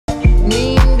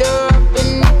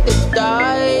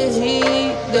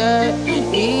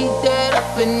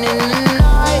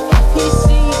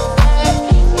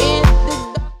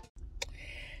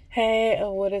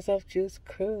What's up, Juice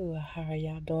Crew? How are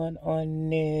y'all doing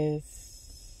on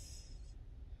this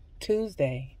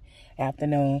Tuesday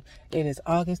afternoon? It is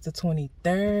August the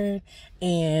 23rd,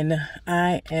 and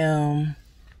I am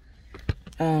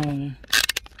out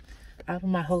of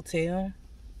my hotel.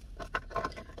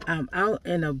 I'm out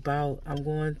and about. I'm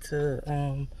going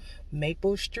to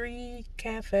Maple Street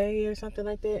Cafe or something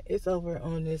like that. It's over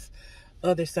on this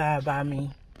other side by me.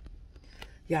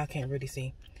 Y'all can't really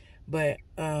see, but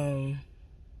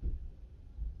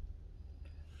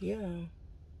yeah,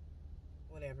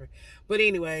 whatever. But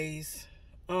anyways,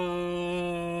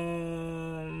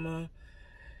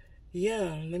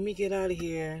 yeah, let me get out of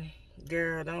here.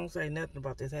 Girl, don't say nothing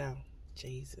about this house.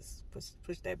 Jesus,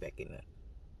 push that back in there.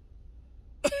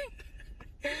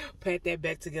 Pat that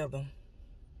back together.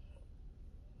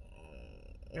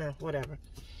 Whatever.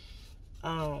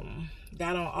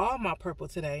 Got on all my purple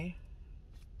today.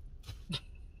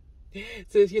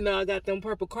 Since you know I got them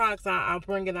purple Crocs, I'm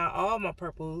bringing out all my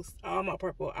purples, all my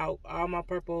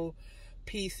purple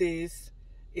pieces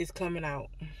is coming out.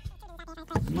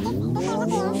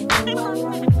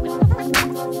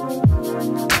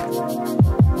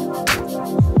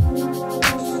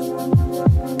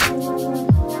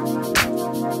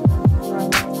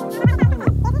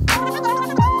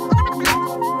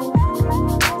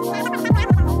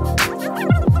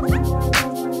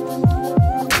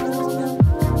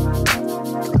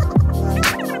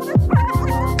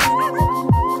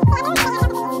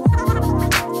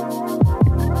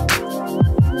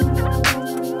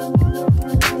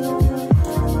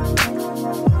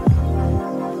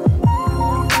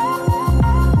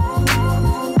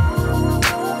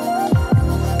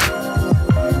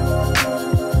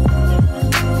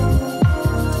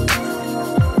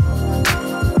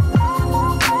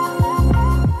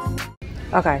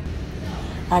 Okay,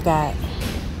 I got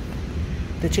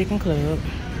the chicken club.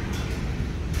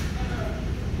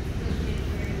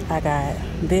 I got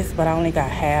this, but I only got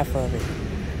half of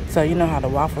it. So you know how the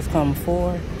waffles come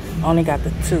four? I only got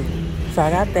the 2. So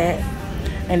I got that,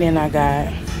 and then I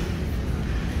got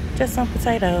just some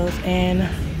potatoes and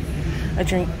a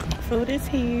drink. Food is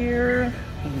here.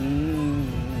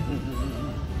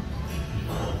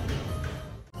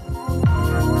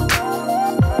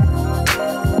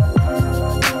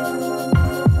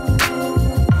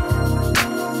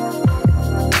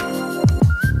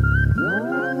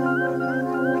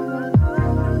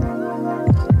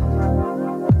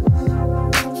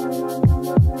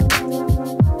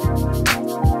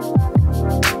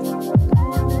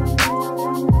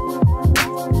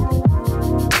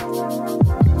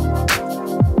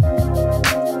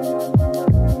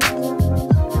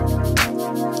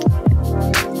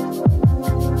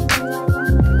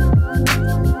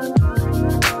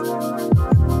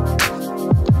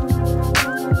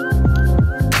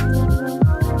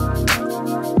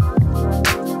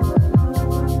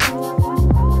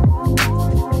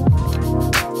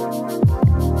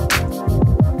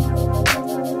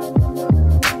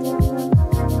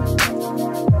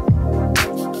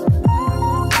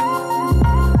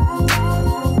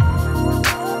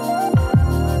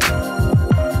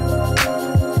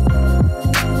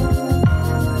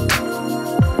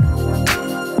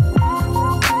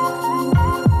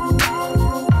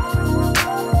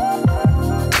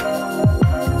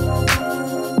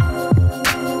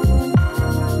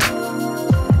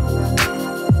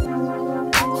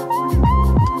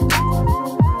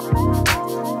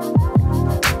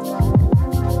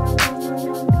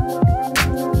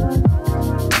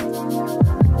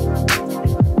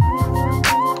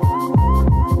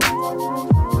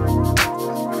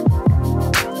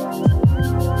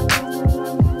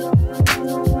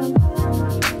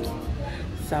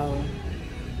 So,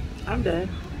 I'm done.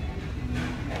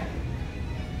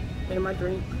 And my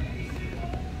drink.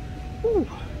 Ooh,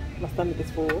 my stomach is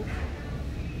full.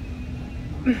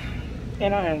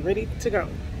 And I am ready to go.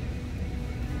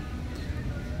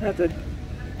 Have to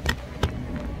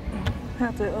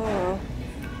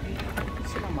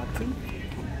shit on my teeth.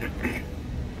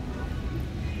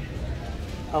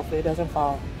 Hopefully it doesn't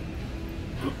fall.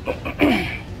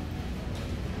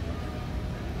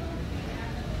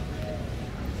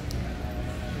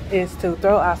 Is to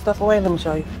throw our stuff away. Let me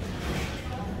show you.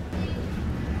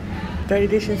 30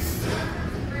 dishes.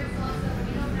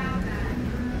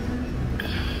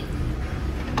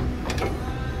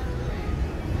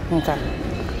 Okay.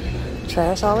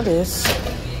 Trash all of this.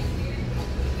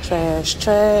 Trash,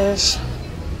 trash.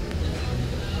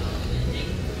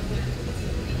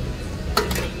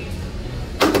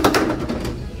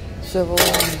 Civil.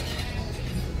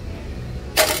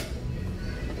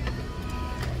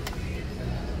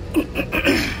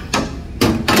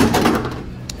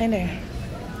 in there.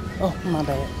 Oh, my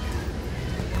bad.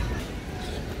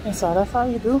 And so that's all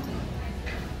you do.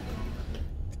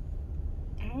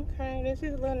 Okay, this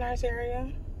is a little nice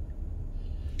area.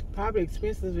 Probably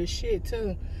expensive as shit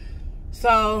too.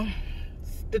 So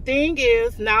the thing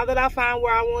is, now that I find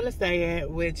where I want to stay at,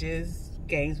 which is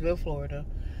Gainesville, Florida,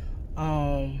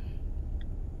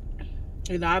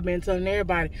 you know, I've been telling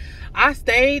everybody, I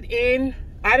didn't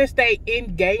stay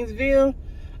in Gainesville.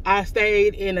 I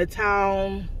stayed in a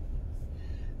town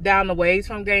down the ways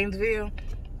from Gainesville.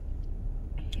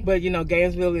 But, you know,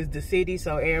 Gainesville is the city,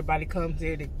 so everybody comes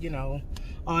here to, you know,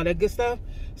 all that good stuff.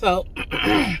 So,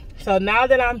 so now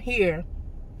that I'm here,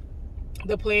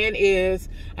 the plan is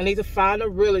I need to find a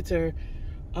realtor.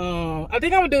 I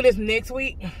think I'm going to do this next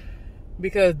week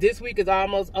because this week is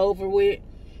almost over with.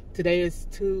 Today is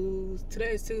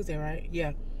Tuesday, right?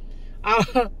 Yeah.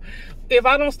 If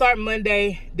I don't start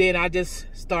Monday, then I just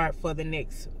start for the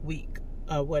next week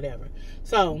or whatever.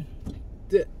 So,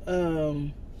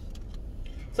 so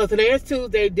today is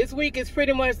Tuesday. This week is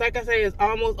pretty much, like I say, it's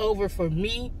almost over for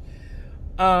me.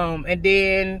 And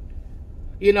then,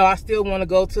 you know, I still want to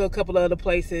go to a couple of other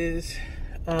places.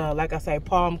 Like I say,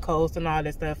 Palm Coast and all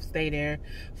that stuff. Stay there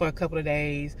for a couple of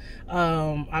days.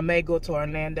 I may go to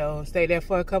Orlando and stay there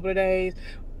for a couple of days.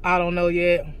 I don't know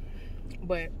yet.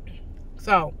 But,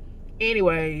 so,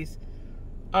 anyways.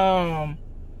 So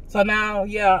now,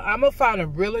 yeah, I'm going to find a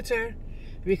realtor.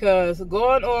 Because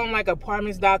going on like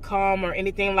apartments.com or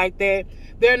anything like that,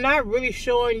 they're not really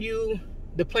showing you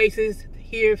the places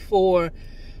here for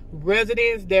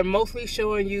residents. They're mostly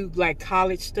showing you like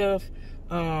college stuff,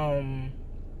 you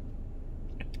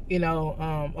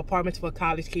know, apartments for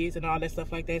college kids and all that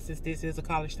stuff like that, since this is a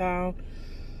college town.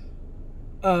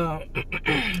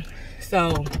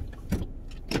 So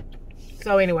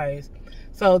anyways,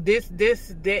 so this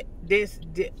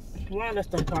well, let's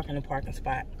don't park in the parking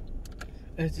spot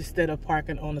instead of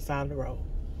parking on the side of the road.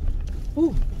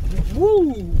 Ooh,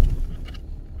 woo.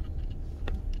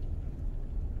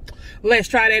 Let's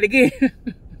try that again.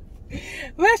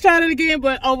 Let's try that again,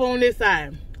 but over on this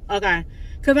side. Okay.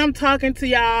 Because I'm talking to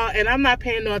y'all and I'm not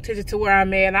paying no attention to where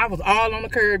I'm at. I was all on the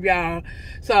curb, y'all.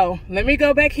 So let me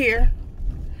go back here.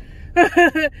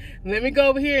 Let me go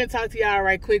over here and talk to y'all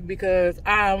right quick because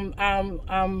I'm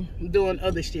doing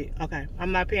other shit. Okay.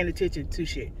 I'm not paying attention to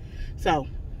shit. So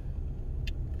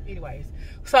anyways.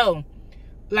 So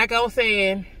like I was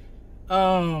saying,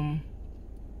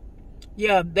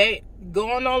 yeah, they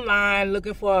going online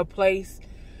looking for a place.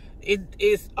 They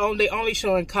only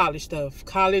showing college stuff,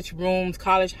 college rooms,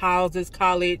 college houses,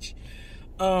 college,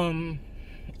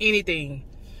 anything.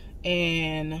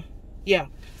 And yeah,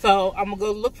 so I'm gonna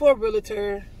go look for a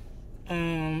realtor,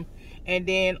 and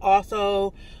then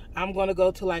also I'm gonna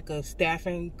go to like a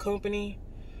staffing company,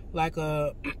 like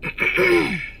a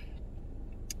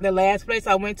the last place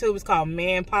I went to was called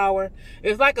Manpower.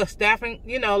 It's like a staffing,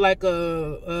 you know, like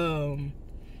a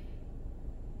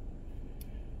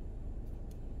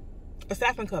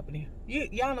staffing company.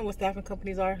 Y'all know what staffing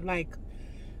companies are? Like,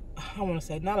 I want to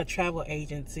say not a travel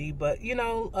agency, but you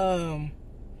know,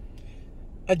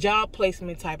 a job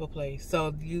placement type of place.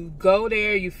 So you go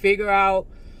there, you figure out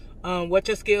what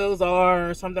your skills are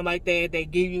or something like that. They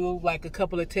give you like a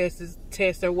couple of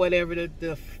tests or whatever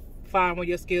to find what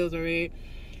your skills are in.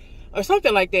 Or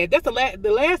something like that. That's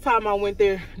the last time I went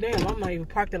there. Damn, I'm not even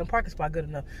parked in a parking spot good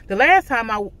enough. The last time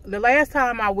I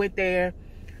went there,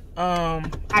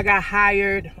 I got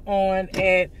hired on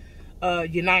at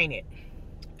United,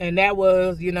 and that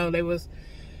was, you know, they was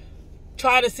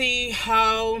trying to see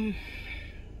how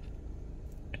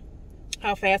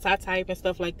fast I type and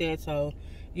stuff like that. So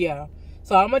yeah,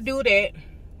 so I'm gonna do that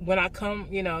when I come,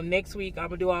 you know, next week. I'm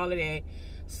gonna do all of that.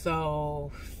 So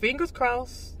fingers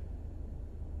crossed.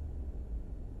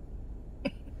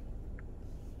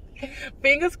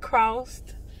 Fingers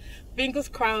crossed.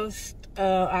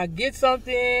 I get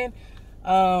something.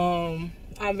 I'm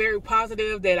very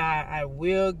positive that I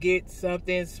will get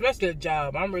something, especially a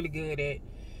job. I'm really good at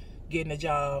getting a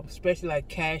job, especially like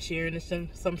cashiering and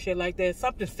some shit like that.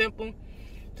 Something simple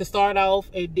to start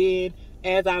off, and then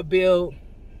as I build,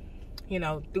 you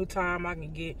know, through time, I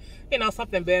can get, you know,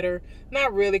 something better.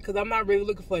 Not really, because I'm not really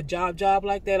looking for a job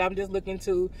like that. I'm just looking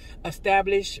to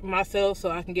establish myself so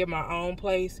I can get my own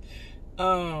place.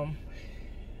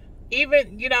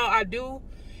 Even, you know, I do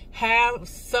have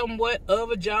somewhat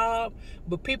of a job,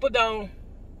 but people don't,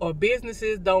 or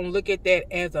businesses don't look at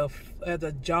that as a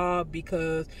job,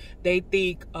 because they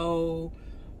think, oh,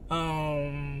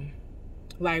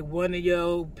 like one of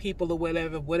your people or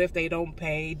whatever, what if they don't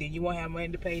pay? Then you won't have money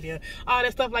to pay them. All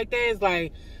that stuff like that is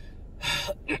like,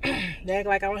 They act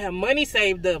like I don't have money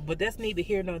saved up, but that's neither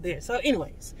here nor there. So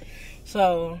anyways,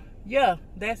 so yeah,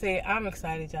 that's it. I'm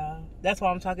excited, y'all. That's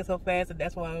why I'm talking so fast, and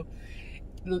that's why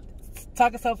I'm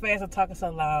talking so fast and talking so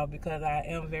loud, because I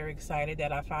am very excited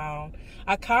that I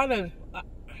kind of,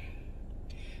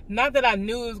 not that I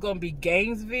knew it was going to be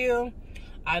Gainesville.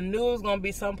 I knew it was going to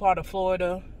be some part of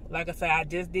Florida. Like I said, I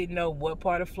just didn't know what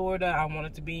part of Florida I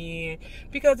wanted to be in,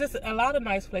 because there's a lot of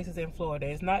nice places in Florida.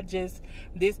 It's not just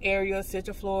this area,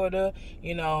 Central Florida.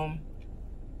 You know,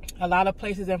 a lot of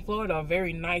places in Florida are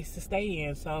very nice to stay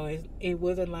in. So it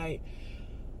wasn't like,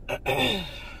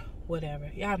 whatever.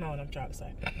 Y'all know what I'm trying to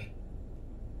say.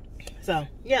 So,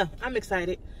 yeah, I'm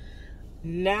excited.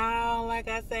 Now, like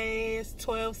I said, it's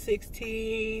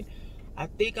 12:16. I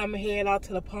think I'm going to head out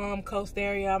to the Palm Coast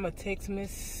area. I'm going to text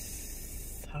Miss...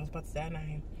 I was about to say her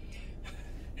name.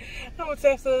 I'm going to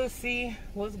text her to see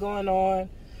what's going on.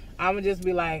 I'm going to just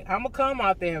be like, I'm going to come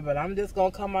out there, but I'm just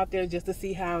going to come out there just to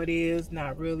see how it is.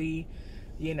 Not really,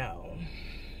 you know.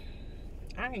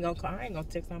 I ain't going to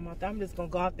text them out there. I'm just going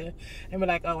to go out there and be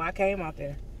like, oh, I came out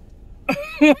there.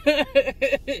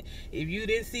 If you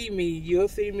didn't see me, you'll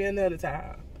see me another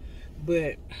time.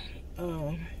 But,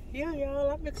 yeah,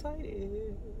 y'all, I'm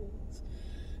excited.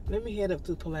 Let me head up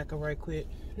to Palaca right quick.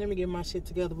 Let me get my shit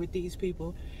together with these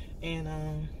people.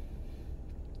 And,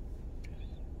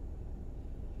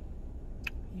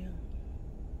 yeah.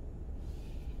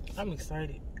 I'm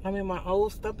excited. I'm in my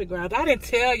old stomping grounds. I didn't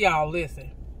tell y'all,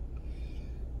 listen.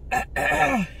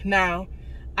 Now,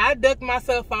 I ducked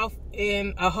myself off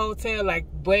in a hotel, like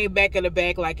way back in the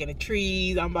back, like in the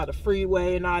trees. I'm by the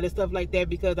freeway and all this stuff like that,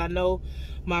 because I know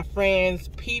my friends,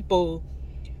 people,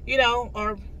 you know,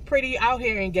 are pretty out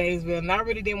here in Gainesville, and I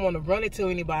really didn't want to run into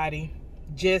anybody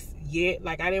just yet.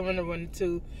 Like, I didn't want to run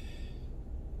into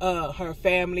her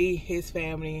family, his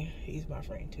family. He's my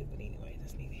friend too, but anyway,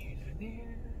 that's neither here nor there.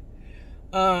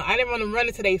 I didn't want to run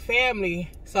into their family,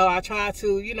 so I tried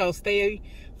to, you know, stay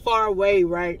far away,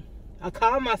 right? I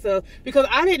called myself, because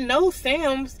I didn't know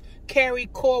Sam's carry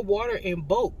cold water in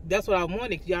bulk. That's what I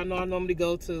wanted. Y'all know I normally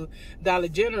go to Dollar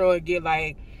General and get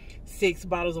like 6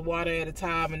 bottles of water at a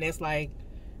time, and that's like,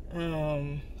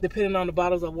 depending on the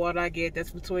bottles of water I get,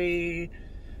 that's between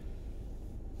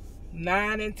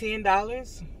 $9 and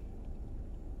 $10.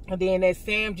 And then at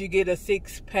Sam's you get a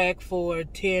 6-pack for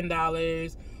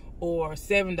 $10 or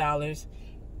 $7.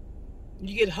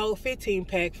 You get a whole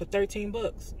 15-pack for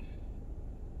 $13.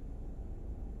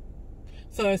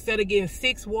 So instead of getting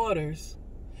 6 waters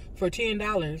for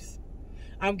 $10,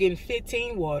 I'm getting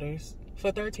 15 waters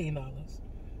for $13.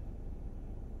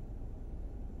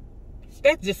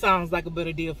 That just sounds like a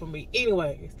better deal for me.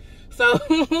 Anyways, so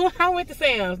I went to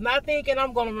Sam's, not thinking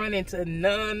I'm going to run into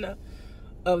none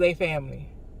of their family.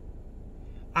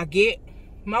 I get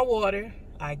my water.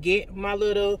 I get my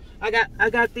little, I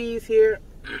got these here.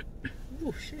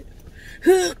 Oh, shit.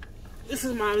 This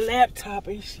is my laptop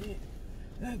and shit.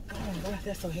 Oh, God,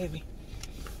 that's so heavy.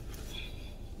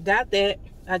 Got that.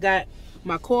 I got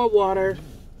my cold water.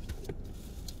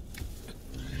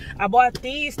 I bought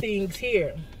these things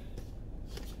here,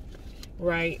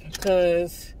 right?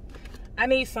 Because I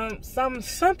need something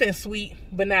sweet,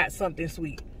 but not something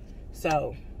sweet.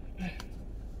 So,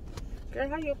 girl,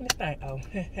 how you open this thing? Oh,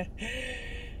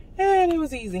 and it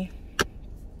was easy.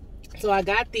 So I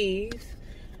got these,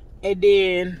 and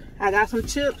then I got some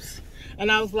chips,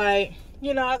 and I was like,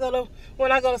 you know,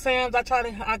 when I go to Sam's, I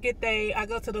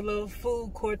go to the little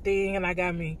food court thing, and I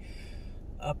got me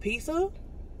a pizza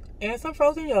and some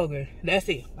frozen yogurt. That's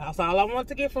it. That's all I want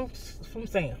to get from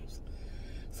Sam's.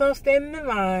 So I'm standing in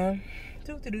line,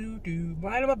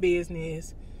 minding my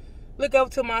business, look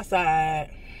up to my side.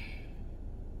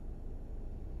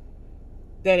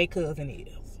 That a cousin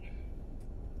is.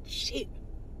 Shit.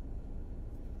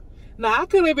 Now, I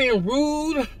could have been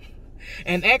rude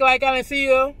and act like I didn't see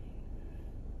her,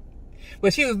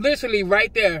 but she was literally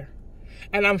right there.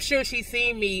 And I'm sure she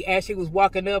seen me as she was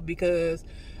walking up, because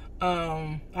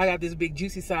I got this big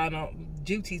Juicy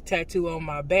tattoo on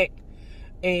my back.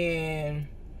 And,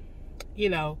 you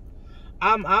know,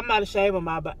 I'm not ashamed of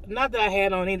my body. Not that I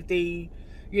had on anything,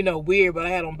 you know, weird, but I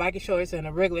had on biker shorts and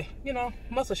a regular, you know,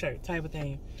 muscle shirt type of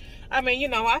thing. I mean, you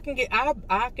know, I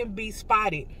can be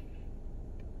spotted.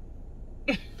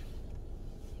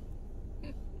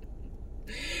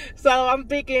 So I'm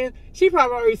thinking she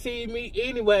probably already seen me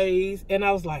anyways, and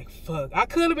I was like, fuck. I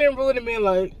could have been rude and been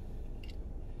like,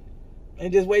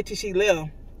 and just wait till she left.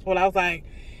 Well, I was like,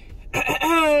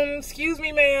 excuse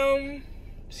me, ma'am.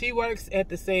 She works at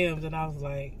the Sam's, and I was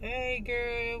like, hey,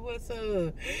 girl, what's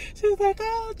up? She was like,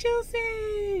 oh,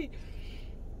 Juicy.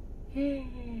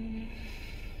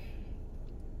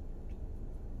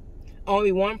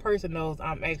 Only one person knows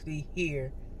I'm actually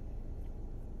here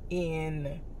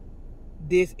in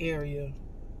this area.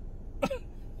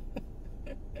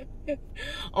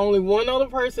 Only one other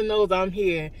person knows I'm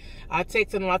here. I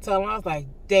texted him, I told him, I was like,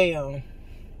 damn,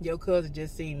 your cousin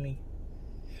just seen me.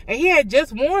 And he had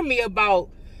just warned me about,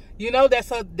 you know,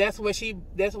 that's where she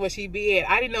be at.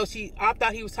 I didn't know I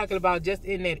thought he was talking about just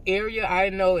in that area. I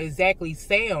didn't know exactly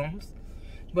Sam's.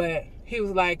 But he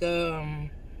was like,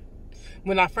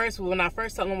 when I first told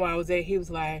him where I was at, he was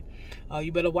like, oh,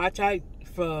 you better watch out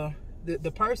for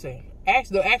the person.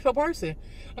 The actual person.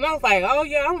 And I was like, oh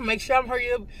yeah, I'm gonna make sure I'm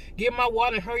hurry up, get my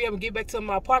water and hurry up and get back to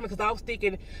my apartment, because I was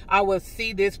thinking I would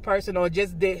see this person or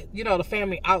just the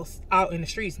family out in the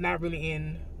streets, not really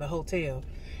in the hotel.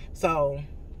 So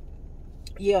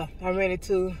yeah, I ran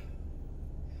into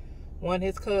one of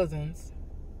his cousins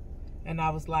and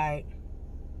I was like,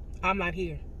 I'm not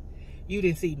here. You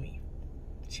didn't see me.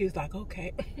 She was like,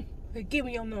 okay. Give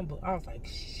me your number. I was like,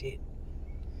 shit.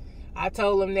 I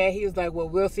told him that. He was like, well,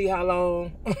 we'll see how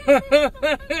long.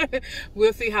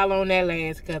 We'll see how long that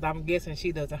lasts, because I'm guessing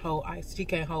she doesn't hold ice. She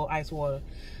can't hold ice water.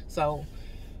 So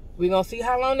we're going to see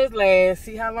how long this lasts.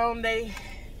 See how long they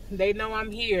know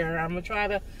I'm here. I'm going to try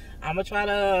to,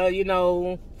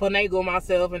 finagle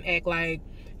myself and act like,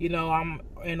 I'm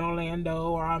in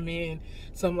Orlando or I'm in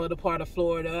some other part of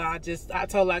Florida. I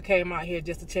told her I came out here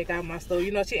just to check out my store.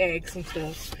 She asked some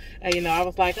stuff. And, I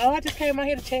was like, oh, I just came out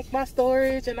here to check my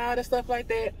storage and all that stuff like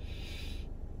that.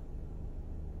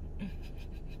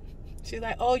 She's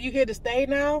like, oh, you here to stay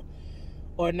now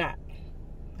or not?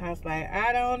 I was like,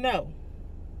 I don't know.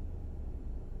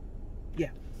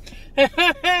 Yeah.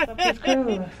 It's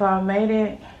cool. So I made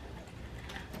it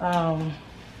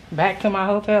back to my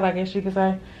hotel, I guess you could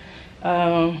say.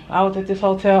 I was at this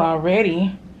hotel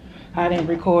already. I didn't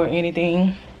record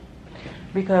anything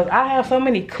because I have so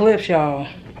many clips, y'all,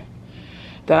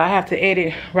 that I have to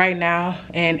edit right now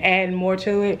and add more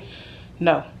to it.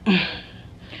 No.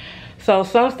 So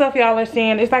some stuff y'all are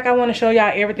seeing, it's like I want to show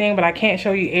y'all everything, but I can't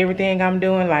show you everything I'm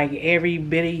doing, like every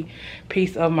bitty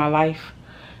piece of my life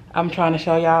I'm trying to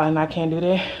show y'all, and I can't do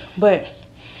that. But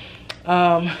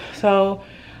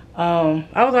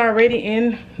I was already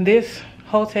in this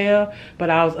hotel, but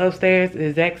I was upstairs, the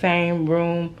exact same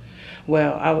room.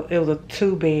 Well, it was a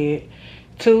two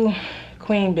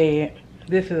queen bed.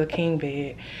 This is a king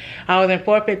bed. I was in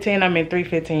 415. I'm in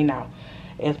 315 now,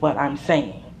 is what I'm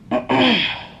saying.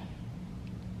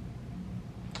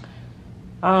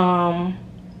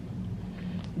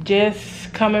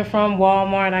 Just coming from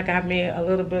Walmart, I got me a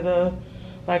little bit of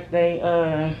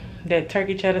that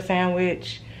turkey cheddar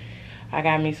sandwich. I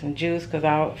got me some juice because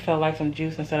I felt like some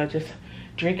juice instead of just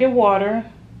drinking water.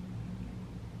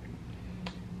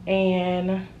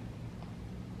 And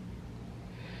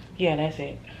yeah, that's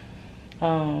it.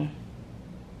 What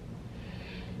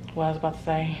I was about to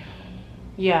say.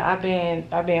 Yeah, I've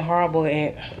been horrible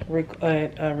at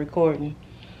recording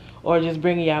or just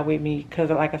bringing y'all with me,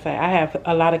 because like I said, I have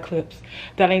a lot of clips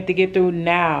that I need to get through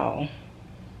now.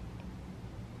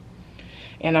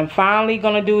 And I'm finally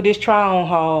gonna do this try on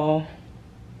haul,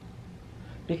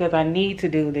 because I need to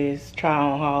do this try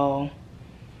on haul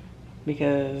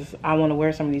because I want to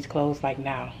wear some of these clothes like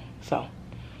now. So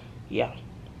yeah.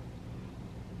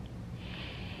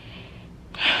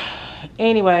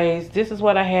 Anyways, this is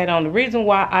what I had on. The reason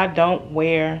why I don't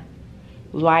wear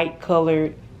light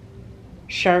colored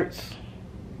shirts,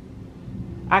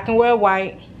 I can wear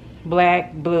white,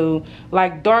 black, blue,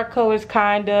 like dark colors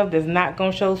kind of, that's not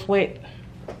gonna show sweat.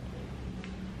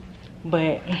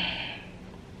 But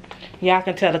y'all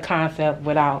can tell the concept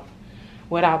without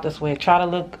the sweat. Try to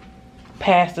look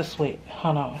past the sweat.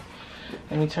 Hold on,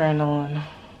 let me turn on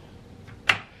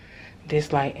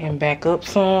this light and back up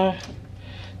some,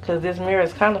 because this mirror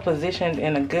is kind of positioned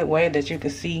in a good way that you can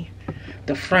see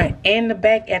the front and the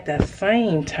back at the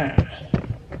same time.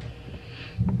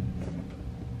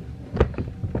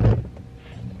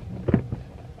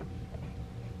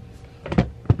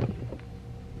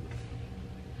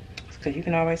 Because you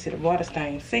can always see the water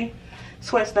stain. See?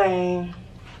 Sweat stain.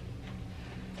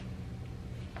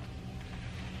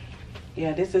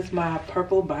 Yeah, this is my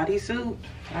purple bodysuit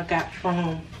I got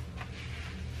from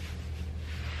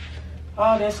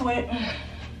all that sweat. I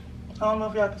don't know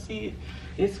if y'all can see it.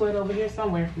 It's sweat over here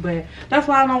somewhere. But that's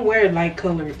why I don't wear light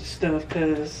colored stuff,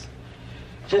 because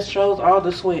it just shows all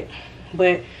the sweat.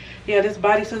 But yeah, this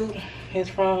bodysuit is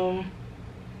from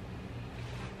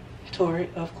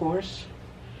Torrid, of course.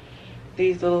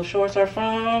 These little shorts are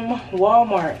from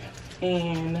Walmart.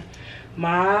 And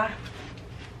my,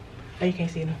 oh, you can't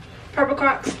see them, purple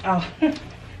Crocs. Oh.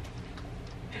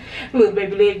 Little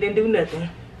baby leg didn't do nothing.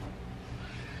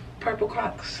 purple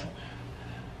Crocs.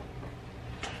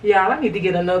 Y'all, I need to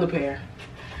get another pair.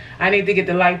 I need to get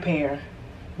the light pair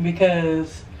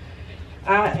because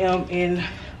I am in,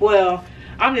 well,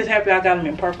 I'm just happy I got them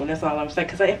in purple. That's all I'm saying.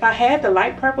 Because if I had the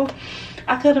light purple,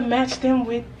 I could have matched them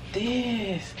with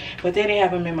this. But they didn't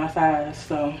have them in my size,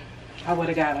 so I would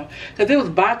have got them. Because it was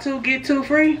buy two, get two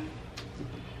free.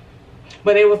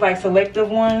 But it was like selective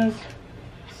ones.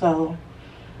 So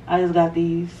I just got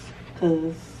these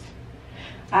because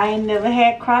I ain't never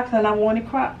had Crocs and I wanted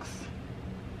Crocs.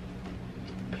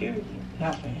 Period.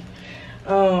 Nothing.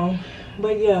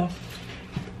 But yeah.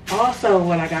 Also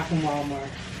what I got from Walmart.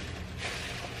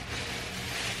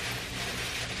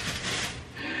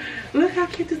 Look how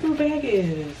cute this little bag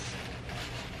is.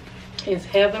 It's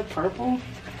heather purple.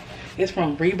 It's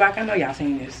from Reebok. I know y'all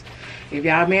seen this. If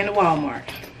y'all been to Walmart.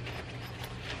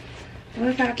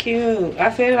 Look how cute.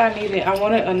 I said I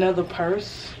wanted another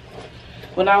purse.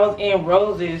 When I was in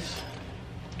Roses.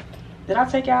 Did I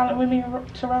take y'all with me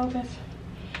to Roses?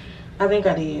 I think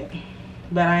I did.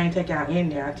 But I ain't take y'all in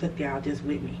there. I took y'all just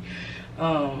with me.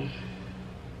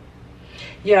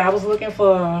 Yeah, I was looking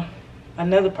for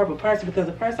another purple purse because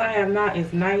the purse I have now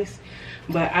is nice.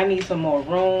 But I need some more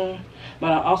room.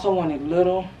 But I also want it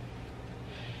little.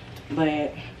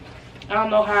 But I don't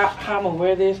know how I'm going to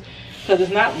wear this. Because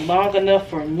it's not long enough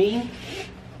for me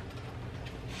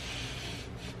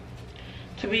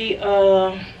to be,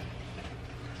 I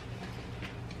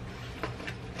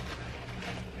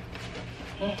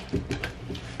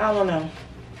don't know.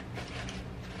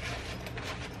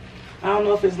 I don't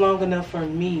know if it's long enough for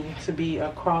me to be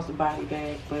a crossbody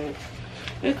bag, but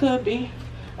it could be.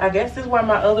 I guess this is where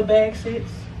my other bag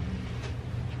sits.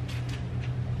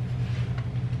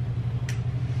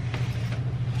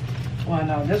 Well,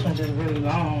 no, this one's just really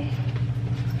long.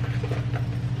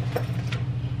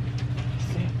 Let's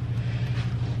see.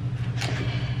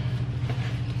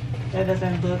 That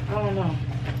doesn't look, I don't know.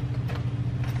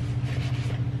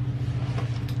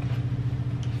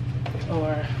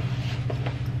 Or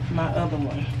my other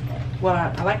one. Well,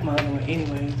 I like my other one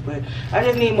anyways, but I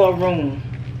just need more room.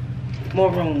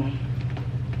 More room.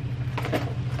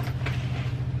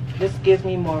 This gives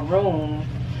me more room.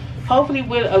 Hopefully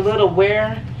with a little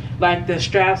wear, like the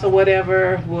straps or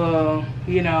whatever will,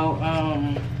 you know,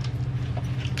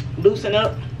 loosen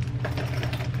up.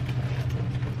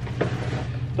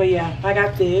 But yeah, I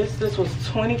got this. This was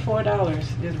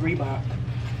 $24. This Reebok.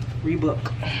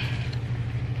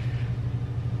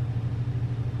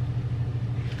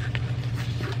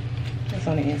 It's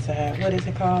on the inside. What is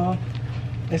it called?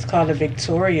 It's called the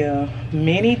Victoria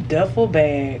Mini Duffel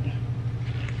Bag.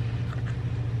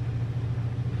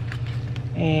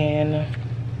 And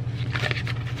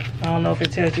I don't know if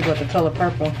it tells you what the color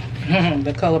purple.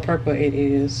 The color purple it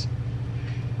is.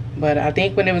 But I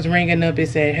think when it was ringing up, it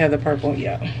said heather purple.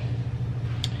 Yeah.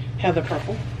 Heather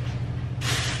purple.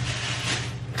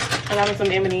 I got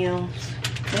some M&M's.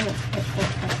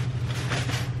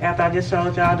 After I just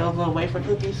showed y'all those little wafer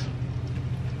cookies.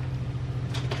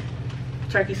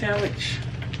 Turkey sandwich.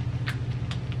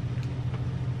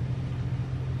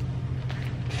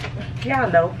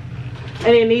 Y'all know.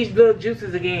 And then these little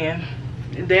juices again.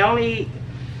 They only eat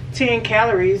 10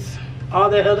 calories. All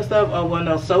that other stuff, oh well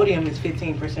no, sodium is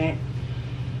 15%.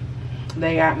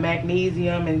 They got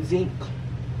magnesium and zinc.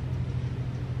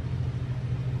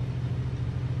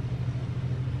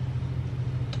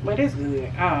 But it's good.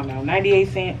 I don't know, 98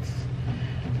 cents.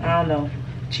 I don't know.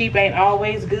 Cheap ain't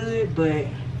always good, but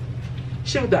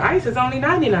shoot, the ice is only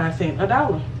 99 cents,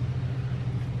 $1.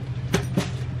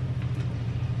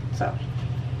 So,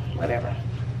 whatever.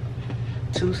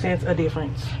 2 cents a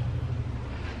difference.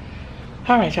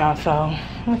 All right, y'all, so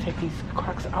I'm gonna take these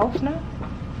Crocs off now.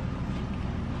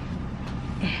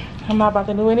 I'm not about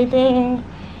to do anything.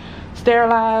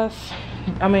 Sterilize.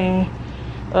 I mean,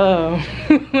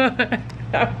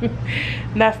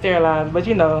 not sterilize, but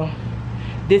you know,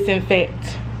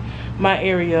 disinfect my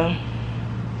area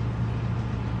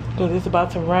because it's about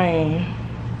to rain.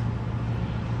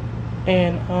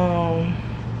 And oh,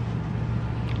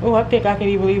 I think I can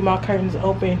even leave my curtains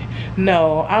open.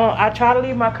 No, I don't. I try to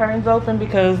leave my curtains open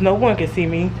because no one can see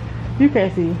me. You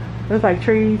can't see. There's like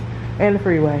trees and the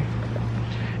freeway.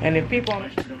 And if people on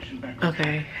the...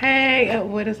 Okay, hey,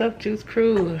 what is up, Juice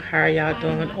Crew? How are y'all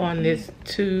doing on this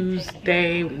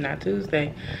Tuesday? Not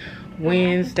Tuesday,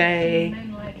 Wednesday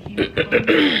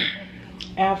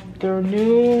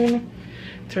afternoon.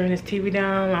 Turn this TV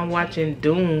down. I'm watching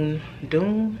Dune.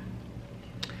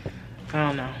 I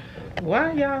don't know.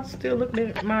 Why y'all still looking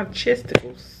at my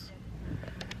chesticles?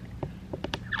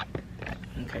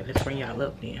 Okay, let's bring y'all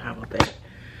up then. How about that?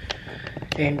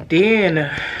 And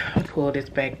then pull this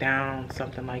back down,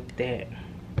 something like that.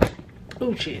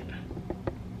 Oh shit.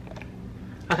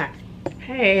 Okay.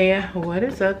 Hey, what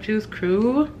is up, Juice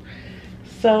Crew?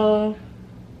 So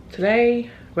today,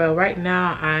 well, right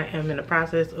now I am in the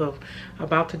process of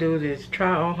about to do this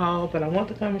try on haul, but I want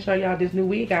to come and show y'all this new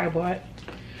wig I bought.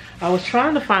 I was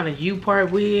trying to find a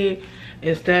U-part wig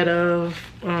instead of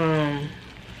a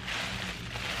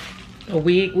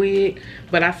wig,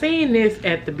 but I seen this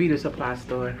at the beauty supply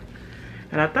store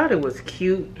and I thought it was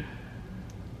cute.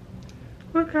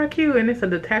 Look how cute. And it's a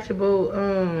detachable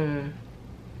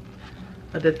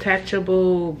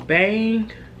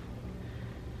bang.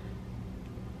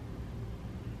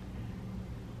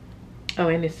 Oh,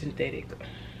 and it's synthetic.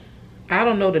 I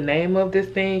don't know the name of this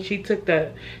thing. She took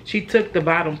the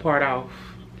bottom part off,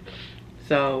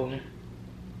 so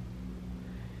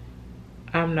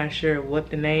I'm not sure what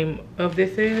the name of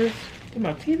this is. Did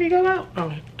my TV go out?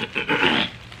 Oh.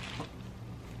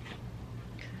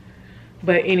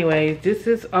 But anyways, this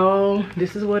is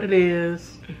what it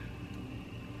is.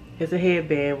 It's a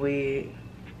headband wig.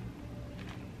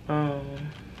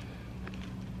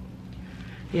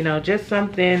 You know, just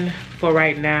something for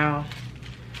right now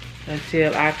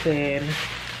until I can,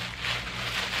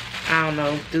 I don't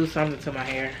know, do something to my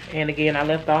hair. And again, I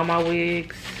left all my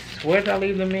wigs. Where did I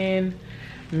leave them in?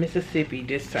 Mississippi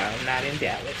this time, not in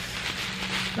Dallas.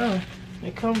 Oh,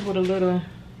 it comes with a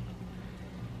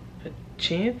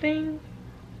chin thing.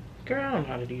 Girl, I don't know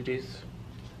how to do this.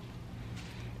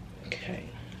 Okay,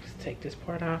 let's take this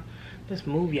part out. Let's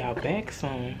move y'all back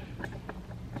some.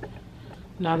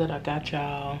 Now that I got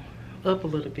y'all up a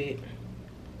little bit.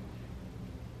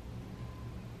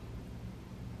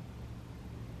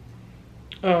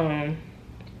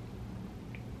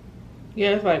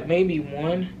 Yeah, it's like maybe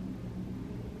one.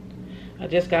 I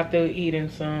just got through eating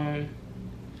some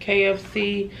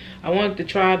KFC. I wanted to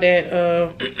try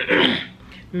that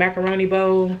macaroni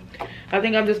bowl. I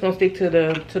think I'm just gonna stick to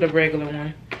the regular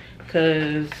one,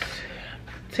 cause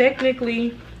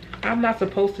technically I'm not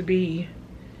supposed to be,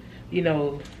 you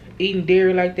know, eating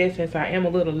dairy like that, since I am a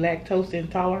little lactose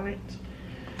intolerant.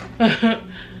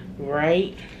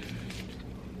 Right?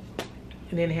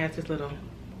 And then it has this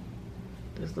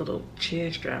little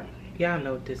chin strap. Y'all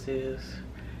know what this is.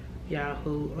 Y'all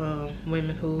who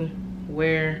women who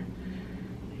wear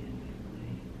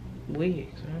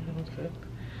wigs. I don't know what the fuck.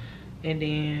 And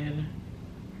then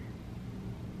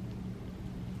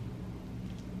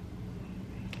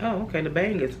oh, okay, the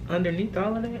bang is underneath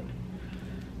all of that.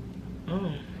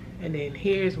 Oh, and then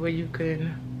here's where you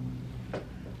can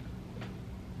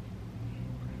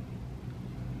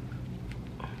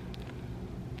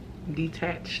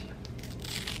detach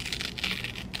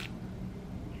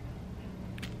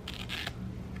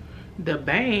the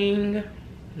bang,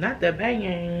 not the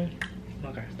banging.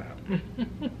 Okay, stop.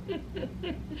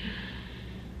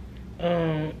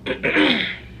 Okay,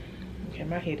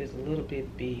 my head is a little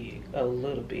bit big, a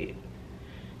little bit.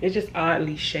 It's just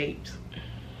oddly shaped.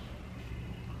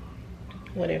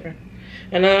 Whatever.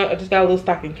 And I just got a little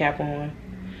stocking cap on.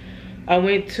 I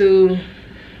went to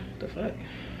the fuck.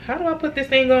 How do I put this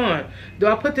thing on? Do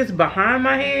I put this behind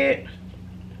my head?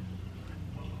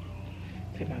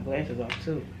 Take my glasses off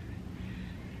too.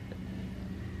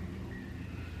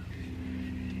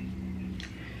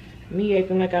 Me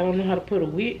acting like I don't know how to put a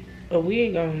wig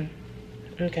on.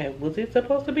 Okay, was it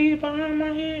supposed to be behind my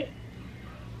head?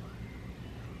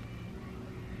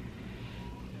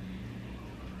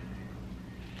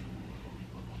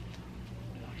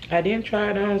 I didn't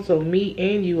try it on, so me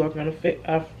and you are gonna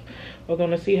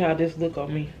see how this look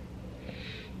on me.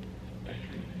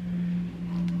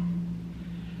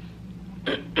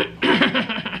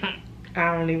 I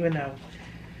don't even know.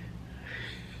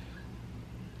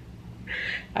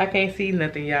 I can't see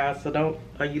nothing, y'all, so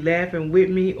are you laughing with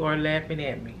me or laughing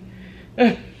at me?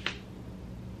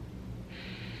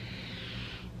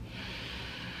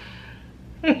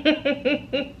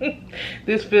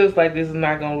 This feels like this is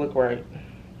not gonna look right.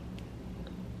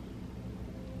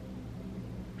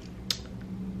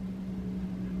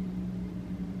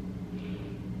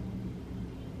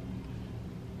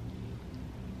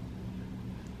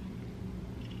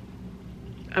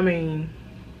 I mean,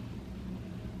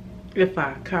 if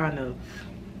I kind of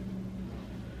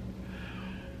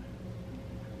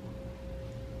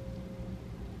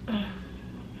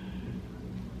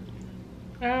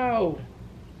ow,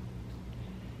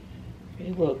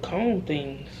 these little cone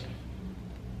things.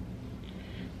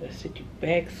 Let's sit you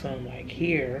back some, like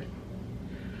here,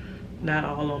 not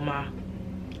all on my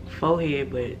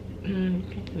forehead, but you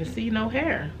can't see no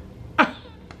hair.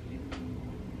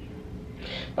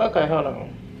 Okay, hold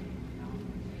on.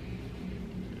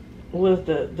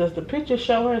 does the picture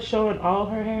show her showing all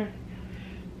her hair?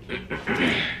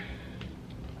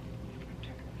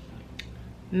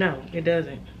 No, it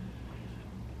doesn't.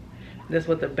 That's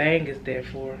what the bang is there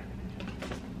for.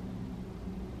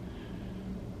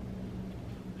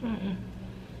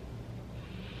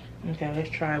 Okay, let's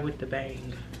try with the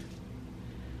bang.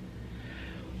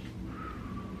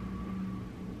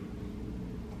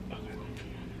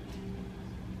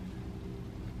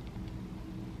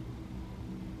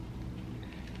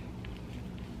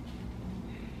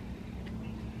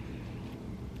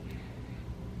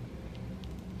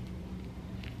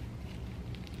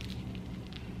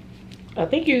 I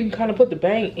think you can kind of put the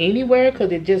bang anywhere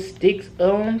because it just sticks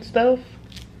on stuff.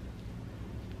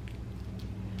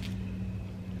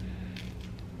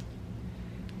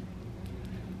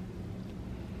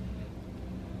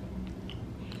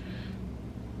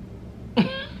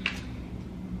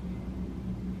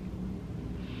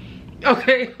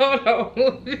 Okay, hold on.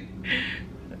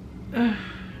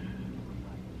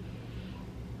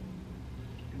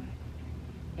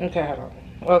 Okay, hold on.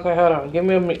 Okay, hold on. Give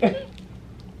me a minute.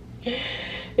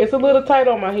 It's a little tight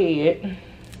on my head.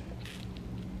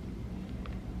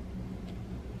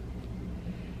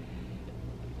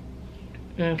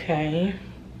 Okay.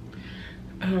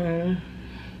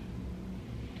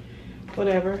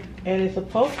 Whatever. And it's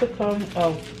supposed to come,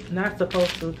 oh, not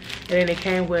supposed to. And then it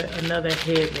came with another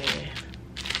headband.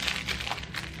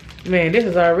 Man, this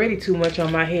is already too much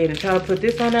on my head. And try to put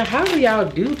this on there. How do y'all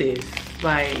do this?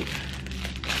 Like,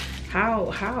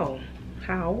 how?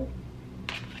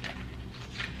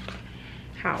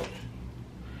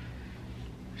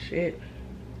 Shit.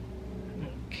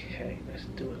 Okay, let's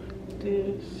do it like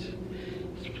this.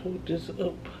 Let's put this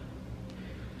up.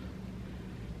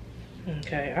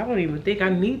 Okay, I don't even think I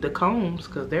need the combs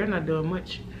because they're not doing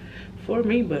much for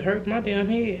me but hurt my damn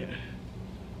head.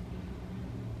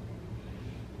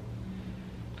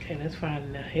 Okay, let's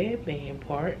find the headband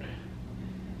part.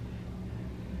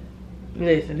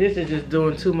 Listen, this is just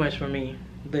doing too much for me.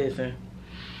 Listen.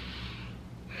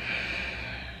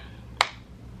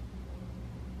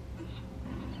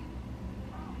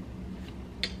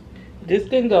 This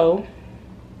can go.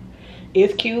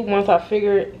 It's cute once I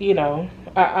figure, you know,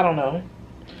 I don't know.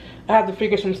 I have to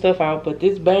figure some stuff out, but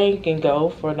this bang can go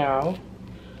for now.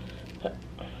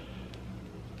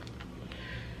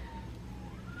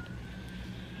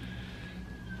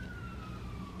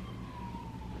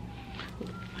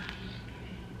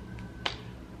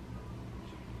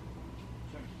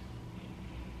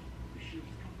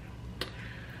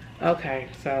 Okay,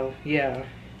 so yeah.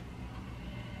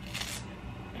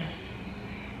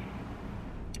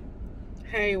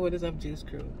 Hey, what is up, Juice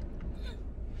Crew?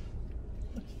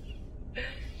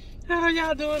 How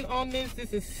y'all doing on this?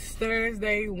 This is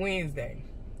Thursday, Wednesday.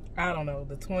 I don't know,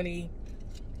 the 25th.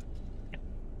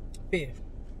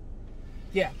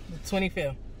 Yeah, the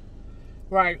 25th.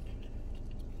 Right.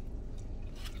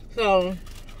 So,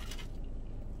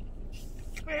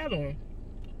 how y'all doing?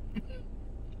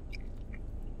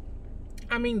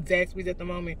 I'm in Zaxby's at the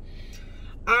moment.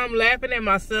 I'm laughing at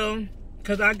myself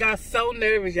because I got so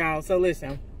nervous, y'all. So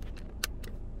listen.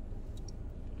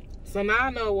 So now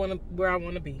I know where I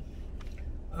want to be.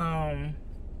 I'm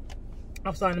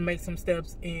starting to make some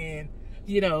steps in,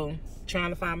 you know, trying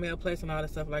to find me a place and all that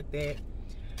stuff like that.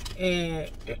 And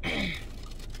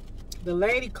the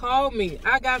lady called me.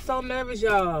 I got so nervous,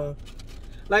 y'all.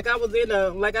 Like I was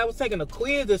taking a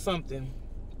quiz or something.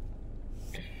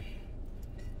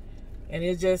 And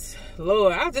it's just,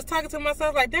 Lord, I was just talking to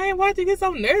myself like, dang, why'd you get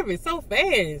so nervous so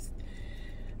fast?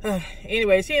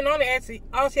 Anyway, she didn't only ask me,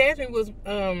 all she asked me was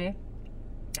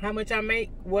how much I make,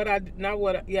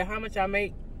 how much I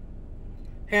make.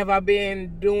 Have I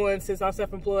been doing, since I'm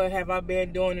self-employed, have I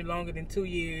been doing it longer than 2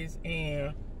 years?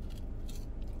 And,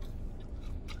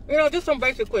 you know, just some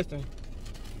basic questions,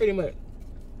 pretty much.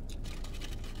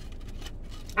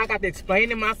 I got to explain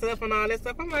to myself and all that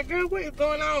stuff. I'm like, girl, what is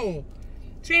going on?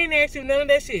 She ain't asked you none of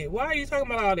that shit. Why are you talking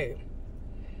about all that?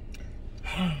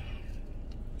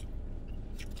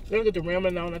 Let me get the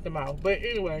rambling on at the mouth. But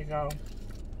anyway, y'all.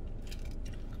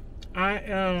 I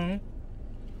am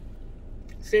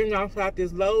sitting outside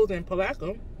this Lowe's in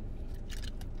Palaca.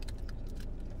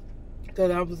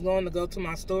 Because I was going to go to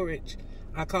my storage.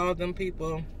 I called them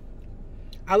people.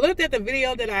 I looked at the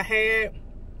video that I had.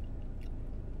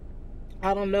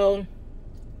 I don't know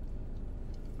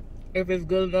if it's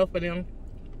good enough for them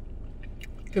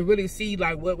to really see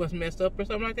like what was messed up or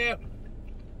something like that.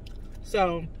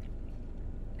 So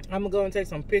I'm gonna go and take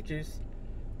some pictures.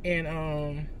 And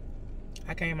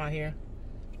I came out here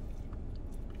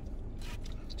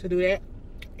to do that.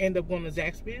 End up going to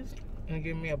Zaxby's and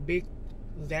give me a big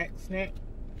Zach snack.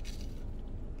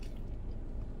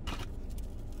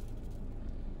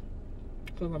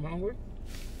 Cause I'm hungry.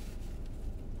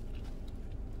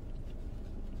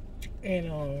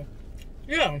 And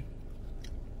yeah.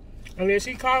 And then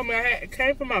she called me. It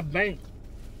came from my bank,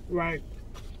 right?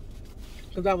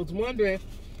 Because I was wondering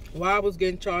why I was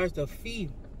getting charged a fee.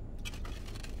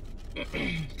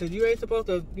 Because you ain't supposed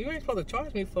to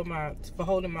charge me for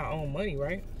holding my own money,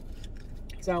 right?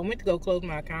 So I went to go close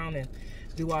my account and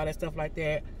do all that stuff like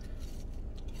that.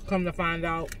 Come to find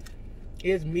out,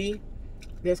 it's me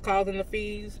that's causing the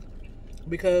fees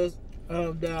because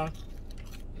of the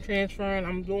transferring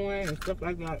I'm doing and stuff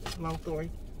like that. Long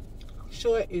story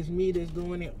short, it's me that's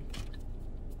doing it.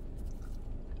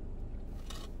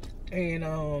 And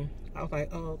I was like,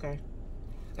 oh, okay.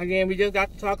 Again, we just got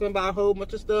to talking about a whole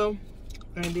bunch of stuff.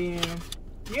 And then,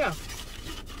 yeah.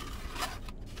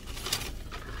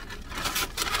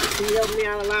 She helped me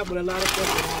out a lot with a lot of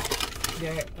stuff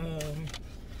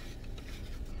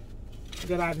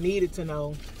that I needed to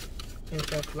know and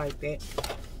stuff like that.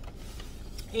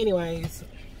 Anyways,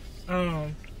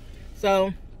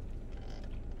 so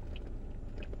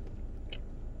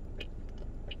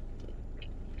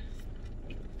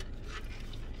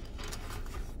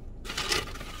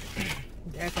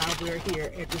that's how we're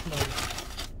here at this moment.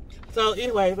 So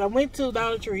anyways, I went to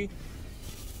Dollar Tree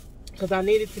because I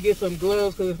needed to get some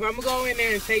gloves, because if I'm gonna go in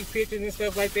there and take pictures and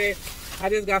stuff like that, I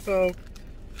just got some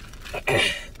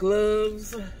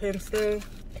gloves and stuff.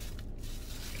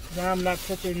 Now I'm not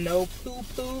touching no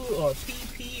poo-poo or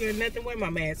pee-pee or nothing with my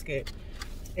mask at.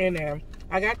 And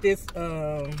I got this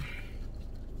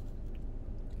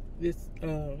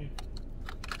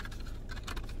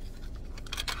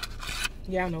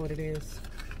yeah, I know what it is.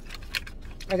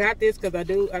 I got this because I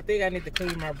think I need to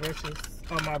clean my brushes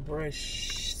on my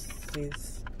brushes.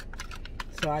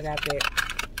 So I got that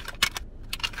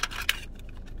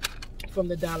from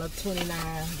the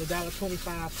 $1.29, the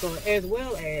 $1.25 store, as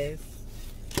well as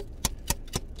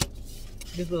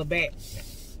this little bat.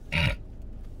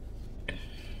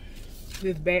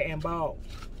 This bat and ball.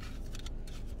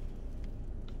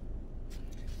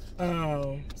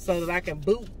 So that I can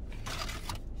boot,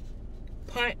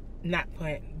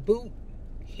 boot,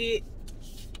 hit,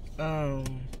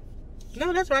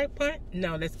 no, that's right, punt.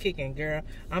 No, that's kicking, girl.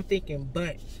 I'm thinking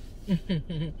bunt.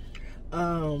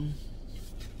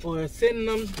 Or sending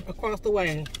them across the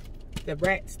way. The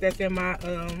rats that's in my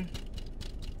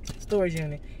storage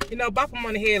unit. You know, bop them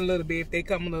on the head a little bit if they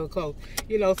come a little close.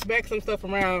 You know, smack some stuff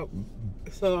around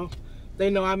so they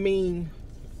know I mean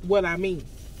what I mean.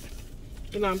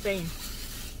 You know what I'm saying?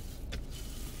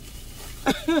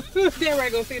 They're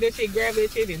right gonna see that shit, grab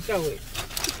that shit and throw it.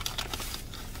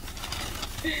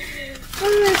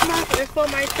 It's for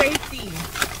my safety.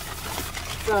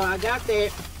 So I got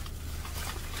that,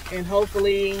 and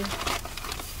hopefully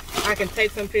I can take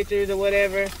some pictures or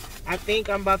whatever. I think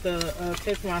I'm about to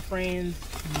text my friend's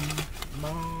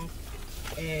mom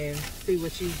and see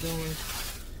what she's doing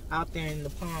out there in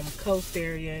the Palm Coast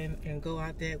area and go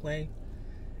out that way.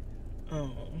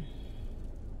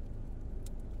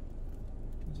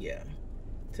 Yeah.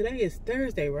 Today is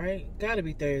Thursday, right? Gotta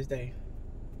be Thursday.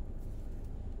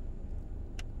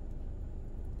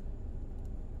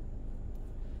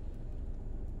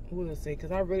 We'll see,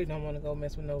 because I really don't want to go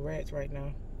mess with no rats right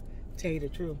now. Tell you the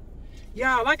truth.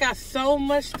 Y'all, I got so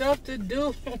much stuff to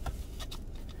do.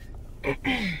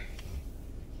 I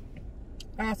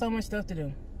got so much stuff to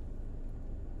do.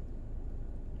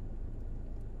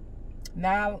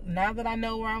 Now that I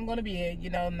know where I'm going to be at, you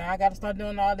know, now I got to start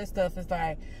doing all this stuff. It's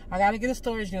like, I got to get a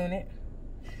storage unit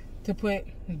to put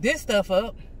this stuff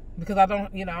up, because I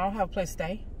don't have a place to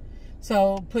stay.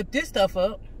 So, put this stuff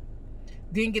up.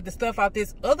 Then get the stuff out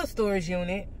this other storage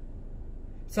unit.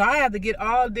 So I have to get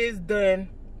all this done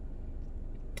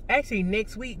actually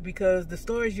next week, because the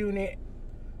storage unit,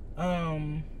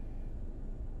 damn,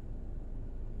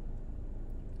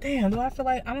 I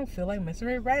don't feel like messing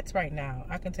with rats right now.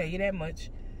 I can tell you that much.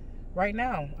 Right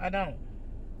now, I don't.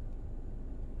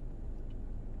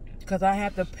 Because I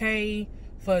have to pay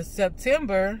for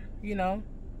September, you know.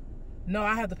 No,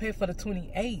 I have to pay for the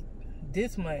 28th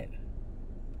this month.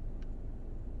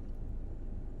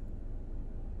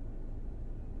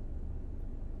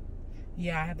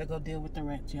 Yeah, I have to go deal with the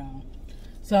rats, y'all.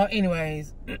 So,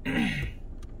 anyways. Trying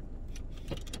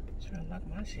to lock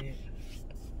my shit.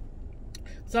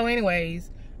 So,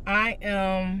 anyways, I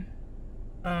am,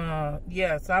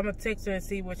 yeah, so I'm going to text her and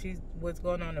see what's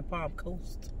going on in the Palm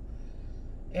Coast.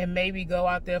 And maybe go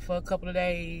out there for a couple of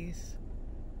days.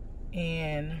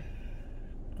 And,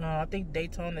 I think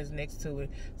Daytona is next to it.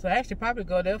 So I actually probably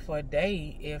go there for a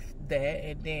day, if that,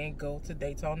 and then go to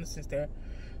Daytona since they're,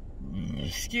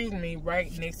 excuse me,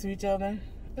 right next to each other.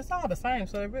 It's all the same,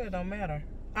 so it really don't matter.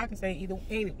 I can say either.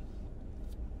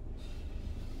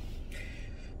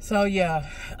 So yeah,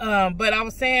 but I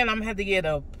was saying I'm gonna have to get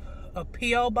a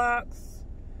P.O. box.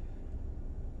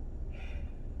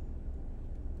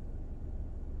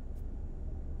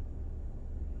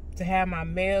 To have my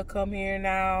mail come here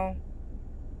now.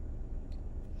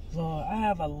 Lord, I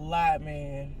have a lot,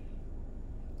 man.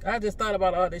 I just thought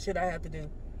about all this shit I have to do.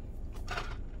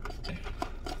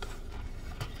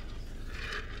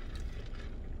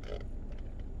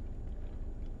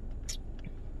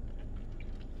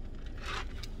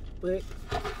 But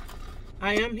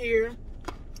I am here.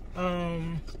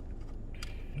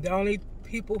 The only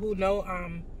people who know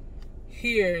I'm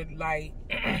here, like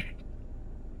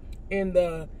in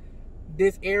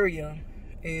this area,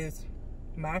 is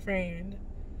my friend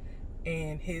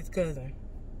and his cousin.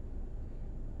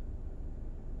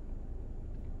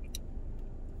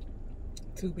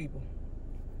 Two people.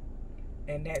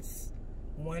 And that's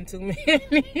one too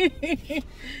many.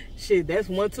 Shit, that's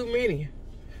one too many.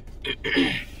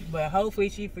 But hopefully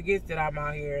she forgets that I'm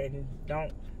out here and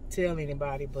don't tell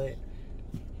anybody, but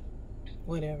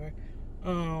whatever.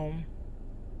 So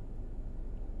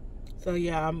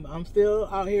yeah, I'm still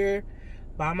out here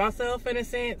by myself in a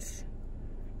sense.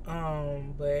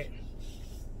 But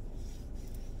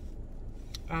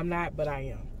I'm not, but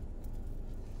I am.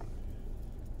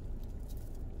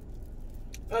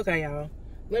 Okay, y'all.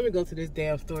 Let me go to this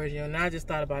damn storage unit. Now I just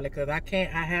thought about it because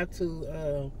I have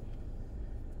to,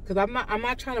 because I'm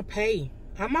not trying to pay.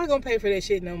 I'm not gonna pay for that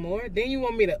shit no more. Then you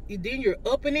want me to, then you're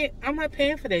upping it. I'm not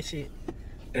paying for that shit.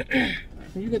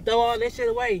 You can throw all that shit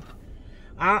away.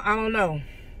 I don't know.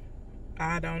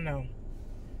 I don't know.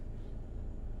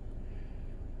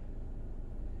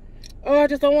 Oh, I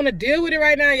just don't want to deal with it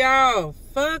right now, y'all.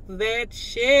 Fuck that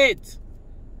shit.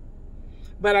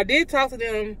 But I did talk to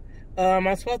them.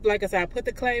 I'm supposed to, like I said, I put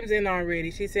the claims in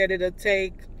already. She said it'll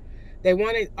take, they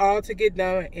want it all to get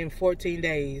done in 14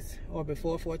 days. Or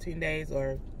before 14 days.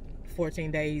 Or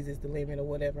 14 days is the limit or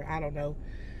whatever. I don't know.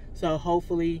 So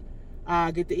hopefully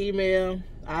I'll get the email.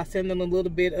 I'll send them a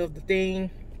little bit of the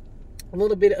thing. A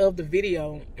little bit of the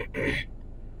video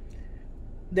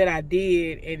that I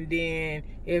did. And then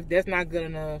if that's not good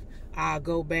enough, I'll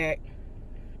go back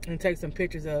and take some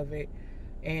pictures of it.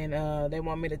 And they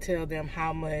want me to tell them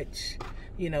how much,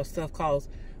 you know, stuff costs.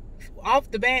 Off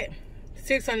the bat,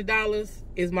 $600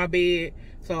 is my bed.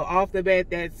 So off the bat,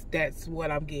 that's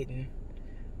what I'm getting.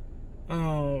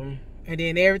 And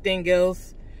then everything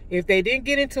else, if they didn't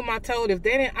get into my tote, if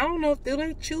they didn't, I don't know, do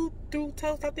they chew through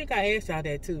totes? I think I asked y'all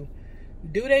that too.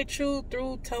 Do they chew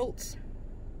through totes?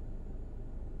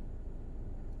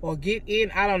 Or get in?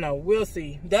 I don't know. We'll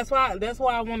see. That's why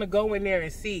I want to go in there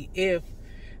and see if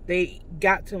they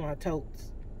got to my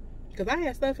totes. Because I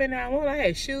had stuff in there I wanted. I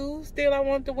had shoes still I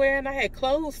wanted to wear, and I had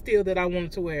clothes still that I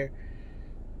wanted to wear.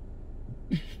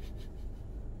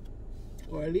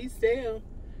 Or at least sell.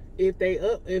 If they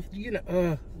up, if you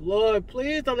know, Lord,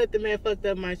 please don't let the man fuck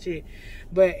up my shit.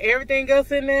 But everything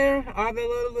else in there, all the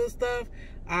little stuff,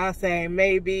 I'll say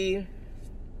maybe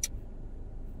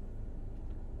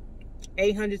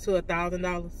 $800 to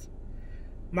 $1,000.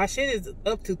 My shit is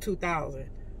up to $2,000.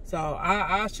 So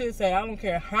I should say, I don't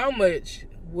care how much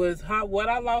was what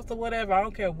I lost or whatever. I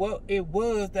don't care what it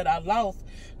was that I lost,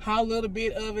 how little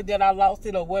bit of it that I lost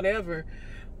it or whatever.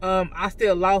 I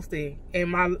still lost it,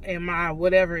 and my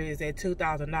whatever is at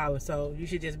 $2,000. So you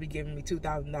should just be giving me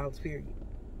 $2,000, period.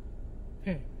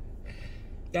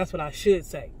 That's what I should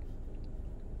say.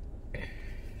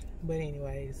 But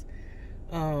anyways,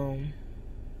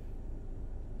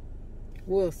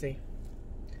 we'll see.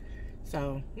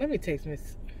 So let me text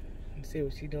Miss and see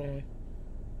what she's doing.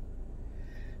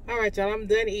 All right, y'all. I'm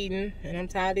done eating, and I'm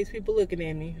tired of these people looking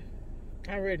at me.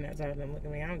 I'm really not tired of them looking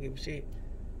at me. I don't give a shit.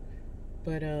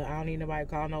 But I don't need nobody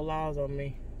to call no laws on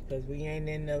me, because we ain't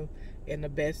in the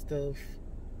best of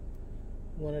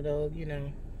one of those, you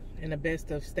know, in the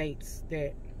best of states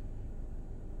that.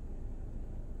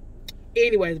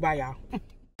 Anyways, bye, y'all.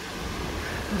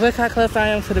 Look how close I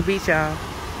am to the beach, y'all.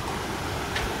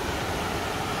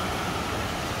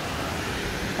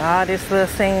 All this little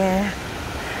sand.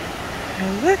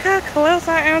 Look how close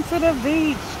I am to the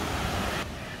beach.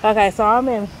 Okay, so I'm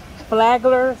in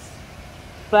Flagler's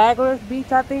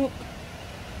Beach, I think.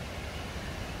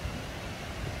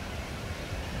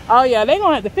 Oh yeah, they're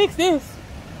gonna have to fix this.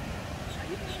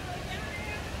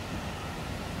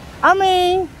 I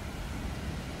mean,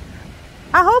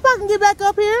 I hope I can get back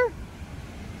up here.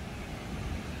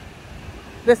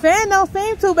 The sand don't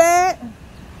seem too bad.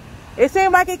 It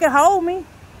seems like it can hold me.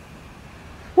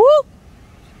 Woo!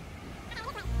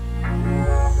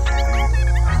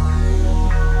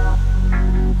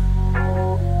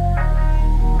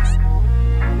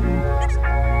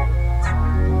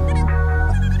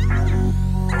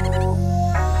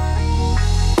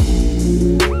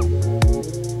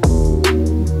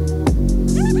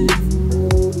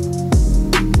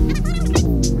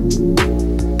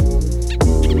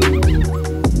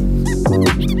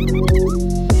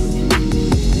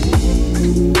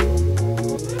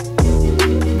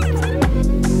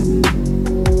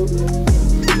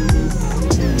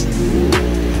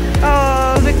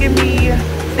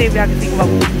 See if y'all can see more,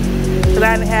 because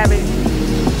I didn't have it.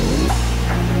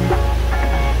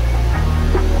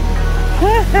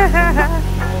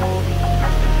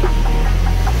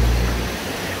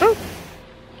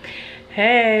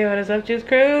 Hey, what is up, Juice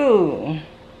Crew?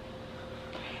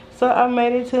 So I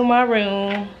made it to my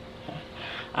room.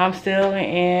 I'm still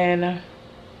in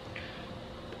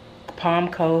Palm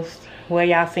Coast. Where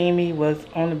y'all seen me was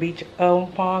on the beach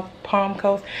of Palm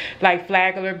Coast, like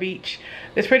Flagler Beach.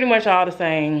 It's pretty much all the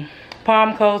same.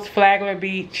 Palm Coast, Flagler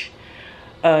Beach,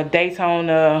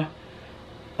 Daytona,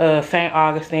 St.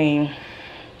 Augustine,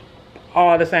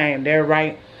 all the same. They're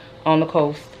right on the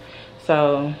coast.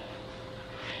 So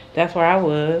that's where I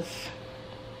was.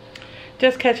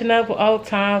 Just catching up with old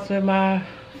times with my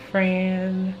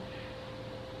friend.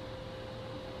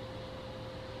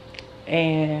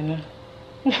 And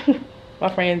my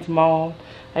friend's mom.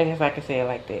 I guess I could say it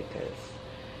like that, because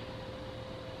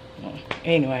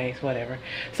anyways, whatever.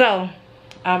 So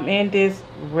I'm in this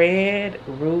Red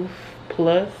Roof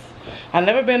Plus. I've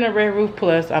never been in Red Roof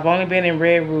Plus. I've only been in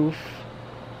Red Roof,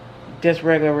 just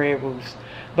regular Red Roofs.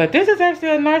 But this is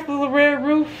actually a nice little Red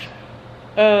Roof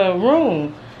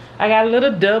room. I got a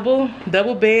little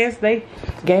double beds. They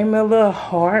gave me a little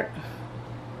heart.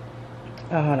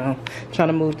 Oh, hold on, I'm trying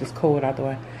to move this cord out the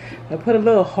way. I put a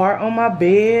little heart on my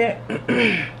bed.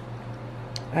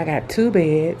 I got 2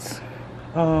 beds.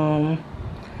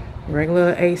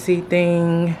 Regular AC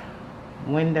thing,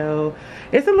 window.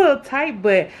 It's a little tight,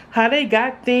 but how they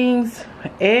got things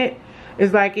at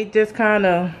is like it just kind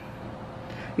of,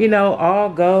 you know, all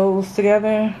goes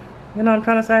together. You know what I'm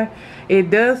trying to say? It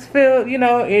does feel, you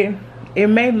know, it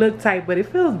may look tight, but it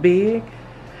feels big.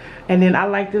 And then I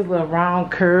like this little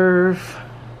round curve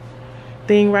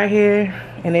thing right here.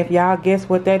 And if y'all guess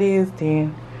what that is,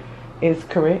 then it's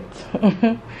correct.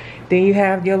 Then you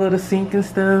have your little sink and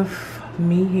stuff.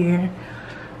 Me here.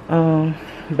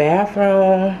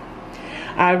 Bathroom.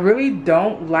 I really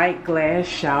don't like glass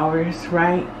showers,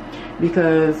 right?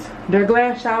 Because their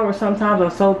glass showers sometimes are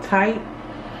so tight.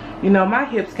 You know, my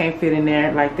hips can't fit in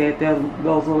there like that.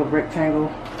 Those little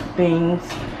rectangle things.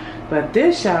 But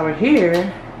this shower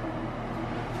here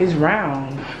is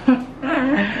round.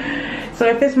 So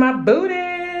if it's my booty,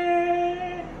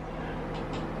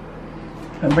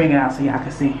 I'll bring it out so y'all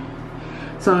can see.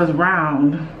 So it's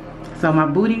round. So my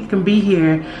booty can be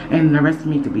here and the rest of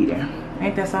me could be there.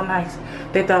 Ain't that so nice?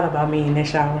 They thought about me in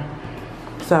this shower.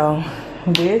 So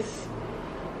this.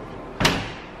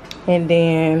 And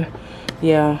then,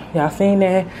 yeah, y'all seen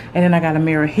that. And then I got a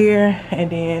mirror here. And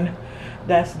then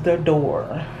that's the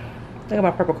door. Look at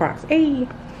my purple Crocs. Hey.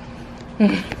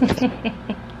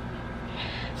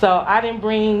 So I didn't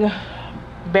bring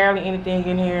barely anything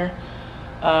in here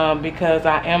because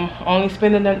I am only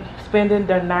spending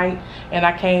the night, and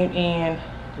I came in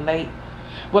late.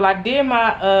 Well, I did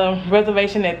my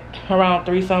reservation at around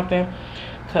 3 something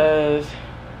because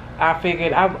I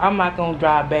figured I'm not gonna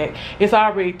drive back. It's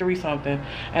already 3 something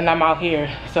and I'm out here,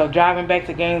 so driving back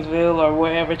to Gainesville or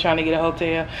wherever trying to get a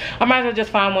hotel, I might as well just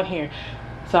find one here.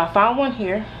 So I found one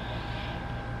here,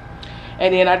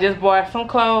 and then I just bought some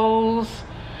clothes.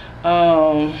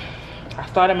 I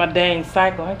started my dang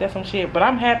cycle. Ain't that some shit? But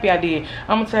I'm happy I did.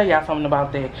 I'm gonna tell y'all something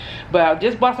about that. But I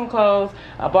just bought some clothes.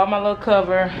 I bought my little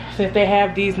cover. Since they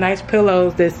have these nice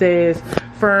pillows that says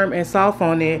firm and soft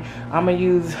on it, I'm gonna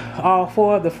use all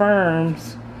 4 of the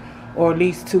firms, or at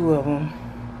least 2 of them.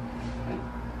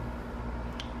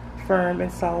 Firm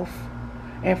and soft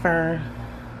and firm.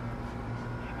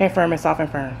 And firm and soft and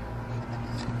firm.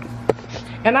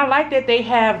 And I like that they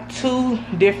have 2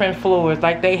 different floors.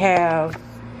 Like they have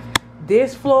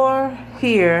this floor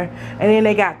here, and then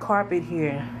they got carpet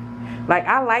here. Like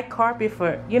I like carpet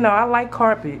for, you know, I like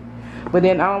carpet. But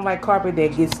then I don't like carpet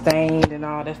that gets stained and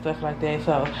all that stuff like that.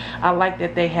 So I like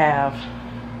that they have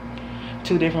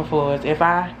 2 different floors. If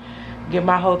I get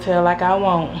my hotel like I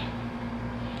want,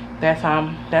 that's how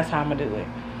I'm gonna do it.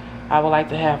 I would like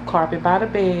to have carpet by the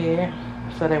bed,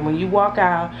 so that when you walk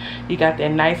out, you got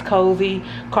that nice cozy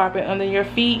carpet under your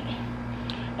feet,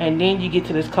 and then you get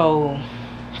to this cold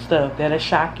stuff that'll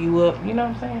shock you up, you know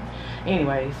what I'm saying?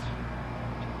 Anyways,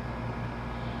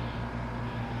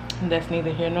 that's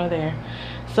neither here nor there.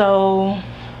 So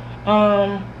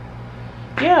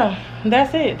yeah,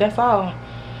 that's it. That's all.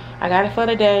 I got it for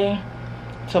the day.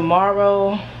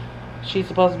 Tomorrow she's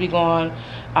supposed to be going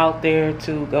out there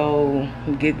to go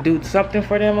do something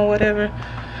for them or whatever,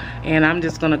 and I'm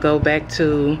just gonna go back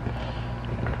to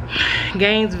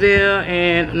Gainesville.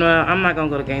 And no, I'm not gonna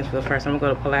go to Gainesville first. I'm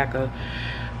gonna go to Palaca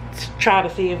to try to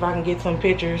see if I can get some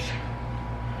pictures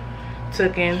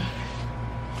taken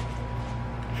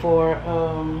for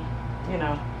you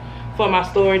know, for my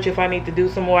storage if I need to do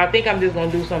some more. I think I'm just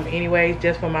gonna do some anyways,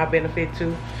 just for my benefit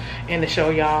too, and to show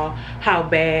y'all how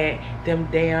bad them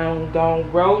damn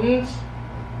gone rodents,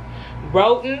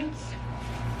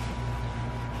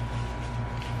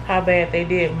 how bad they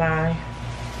did my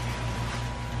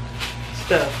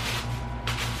stuff.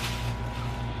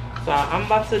 So I'm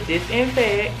about to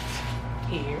disinfect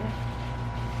here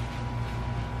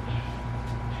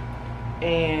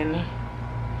and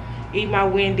eat my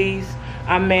Wendy's.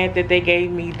 I'm mad that they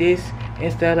gave me this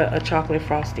instead of a chocolate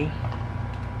frosty.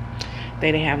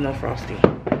 They didn't have no frosty,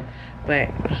 but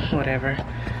whatever.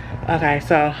 Okay,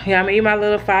 so yeah, I'm gonna eat my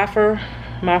little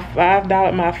my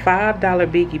 $5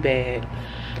 biggie bag.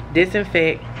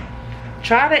 Disinfect.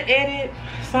 Try to edit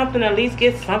something, at least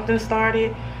get something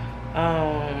started.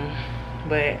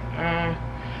 But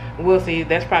we'll see.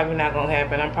 That's probably not gonna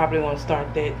happen. I'm probably gonna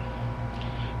start that,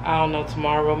 I don't know,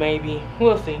 tomorrow maybe.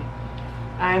 We'll see.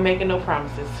 I ain't making no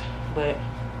promises, but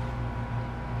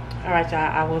all right, y'all,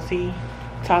 I will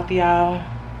talk to y'all.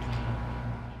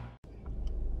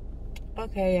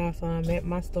 Okay, y'all, so I'm at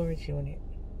my storage unit,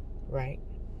 right?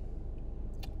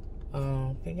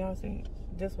 Can y'all see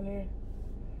this one here?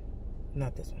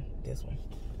 Not this one, this one.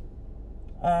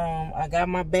 I got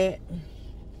my bat.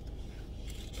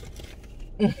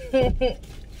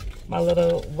 My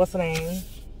little, what's the name?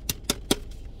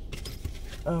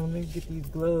 Let me get these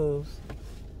gloves.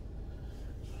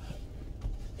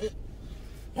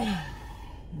 I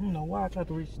don't know why I tried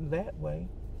to reach that way.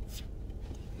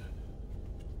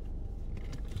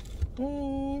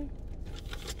 Okay,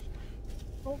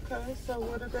 so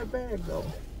where did that bag go?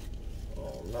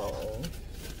 Oh no.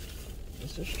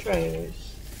 This is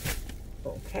trash.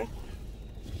 Okay.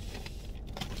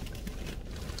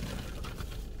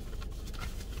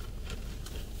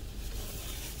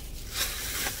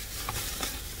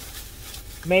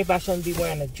 Maybe I shouldn't be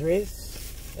wearing a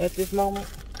dress at this moment.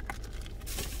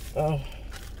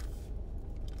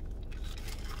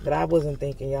 But I wasn't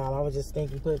thinking, y'all. I was just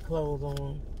thinking put clothes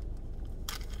on.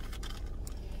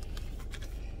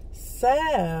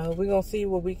 So we're gonna see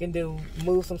what we can do.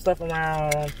 Move some stuff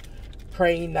around.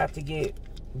 Pray not to get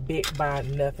bit by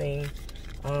nothing.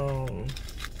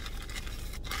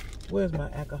 Where's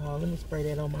my alcohol? Let me spray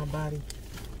that on my body.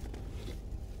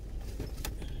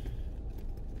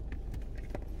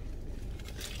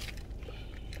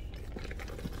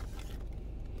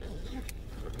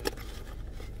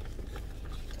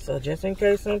 So just in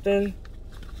case something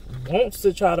wants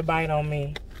to try to bite on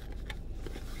me,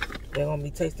 they're gonna be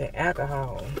tasting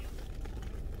alcohol.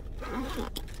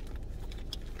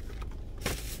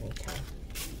 Okay,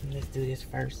 let's do this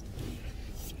first.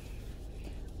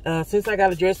 Since I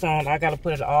got a dress on, I gotta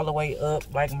put it all the way up,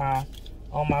 like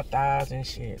on my thighs and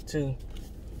shit too.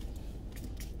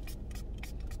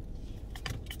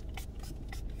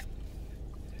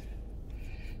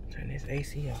 Turn this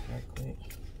AC off right quick.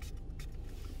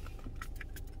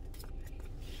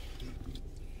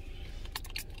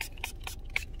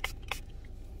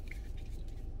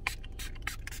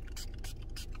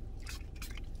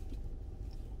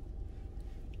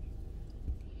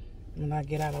 When I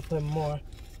get out, I'll put more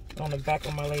on the back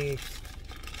of my legs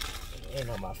and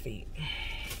on my feet.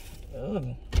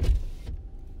 Ugh.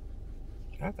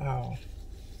 Alcohol.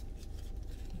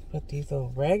 Put these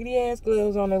little raggedy ass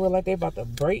gloves on. They look like they about to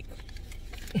break.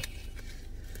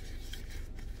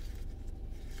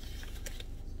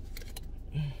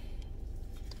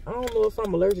 I don't know if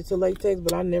I'm allergic to latex,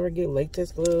 but I never get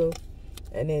latex gloves.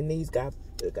 And then these got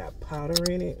powder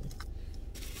in it.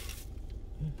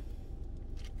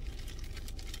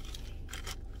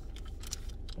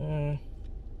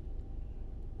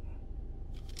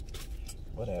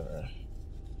 Whatever.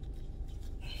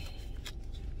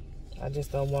 I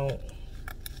just don't want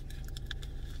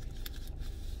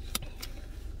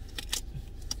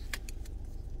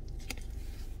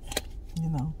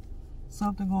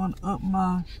something going up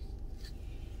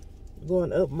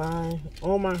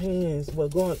on my hands, well,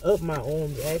 going up my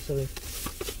arms actually,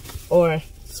 or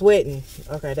sweating.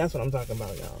 Okay, that's what I'm talking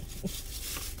about, y'all.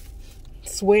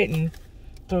 Sweating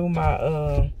through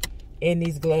my in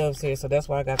these gloves here, so that's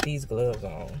why I got these gloves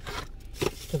on.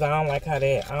 Cause I don't like I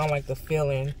don't like the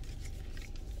feeling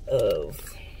of,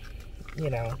 you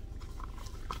know,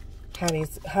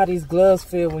 how these gloves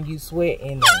feel when you sweat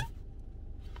in them.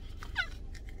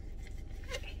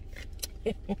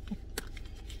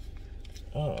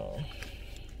 Oh.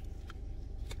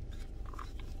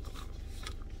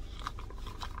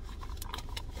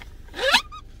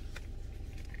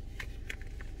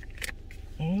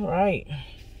 All right.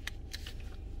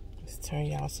 Let's turn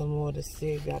y'all some more to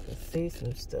see if y'all can see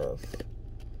some stuff.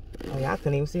 Oh, y'all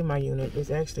couldn't even see my unit.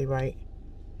 It's actually right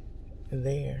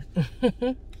there.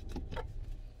 I'm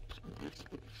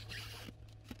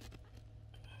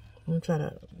gonna try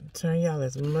to turn y'all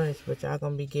as much, but y'all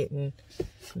gonna be getting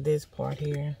this part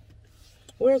here.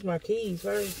 Where's my keys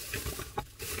first?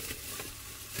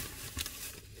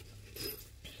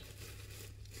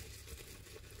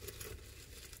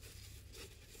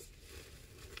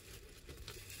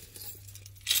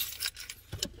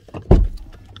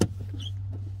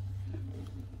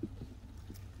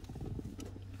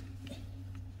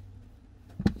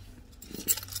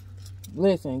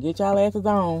 Listen, get y'all asses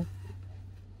on.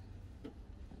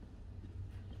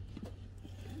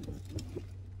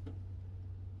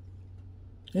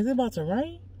 Is it about to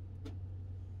rain?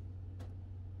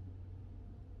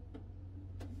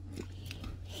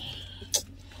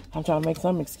 I'm trying to make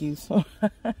some excuse.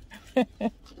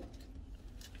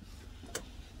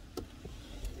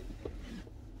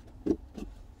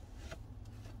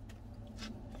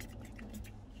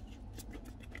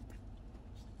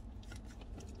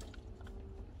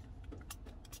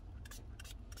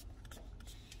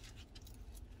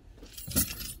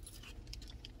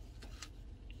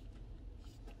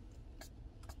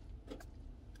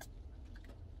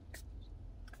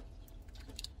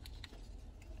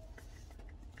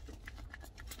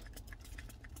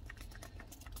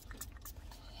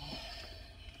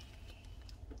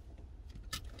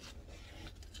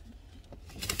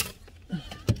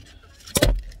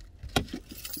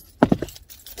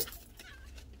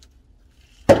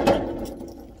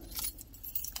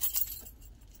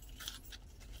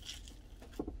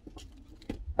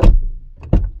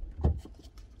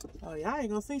 Oh, y'all ain't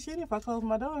gonna see shit if I close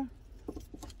my door.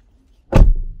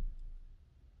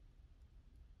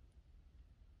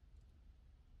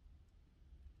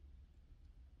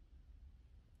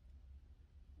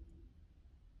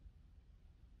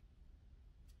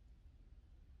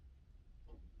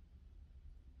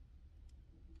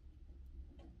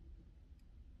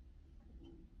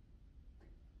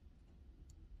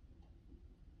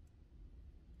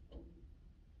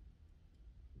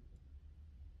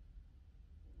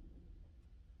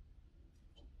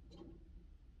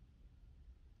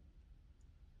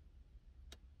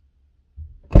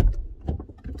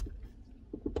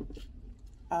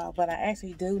 But I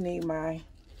actually do need my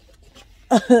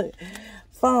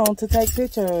phone to take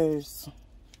pictures.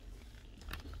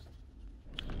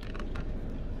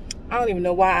 I don't even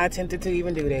know why I attempted to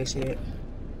even do that shit.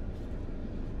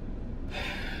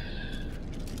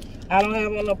 I don't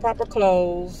have on the proper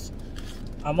clothes.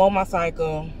 I'm on my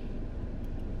cycle.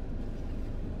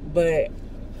 But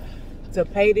to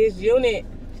pay this unit,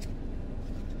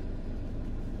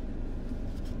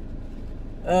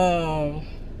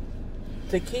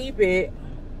 to keep it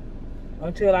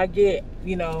until I get,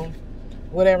 you know,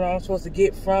 whatever I'm supposed to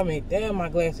get from it. Damn, my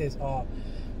glasses are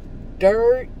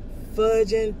dirt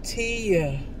fudging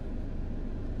tea.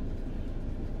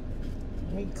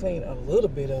 Let me clean a little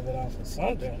bit of it off or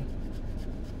something.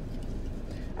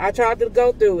 I tried to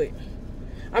go through it.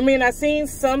 I mean, I seen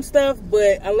some stuff,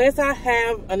 but unless I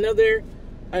have another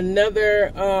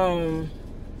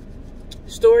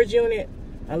storage unit,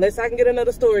 unless I can get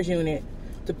another storage unit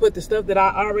to put the stuff that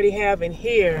I already have in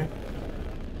here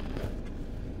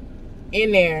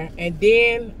in there, and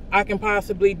then I can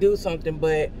possibly do something.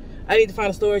 But I need to find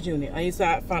a storage unit. I need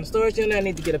to find a storage unit. I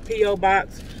need to get a P.O.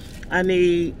 box. I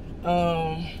need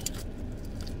to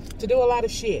do a lot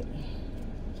of shit.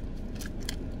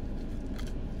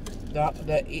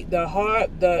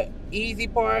 The easy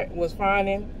part was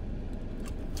finding.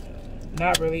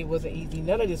 Not really, it wasn't easy.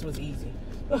 None of this was easy.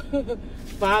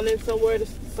 finding somewhere to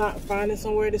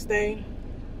stay,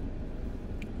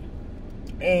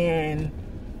 and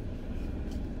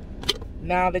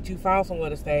now that you found somewhere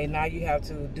to stay, now you have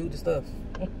to do the stuff.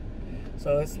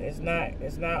 So it's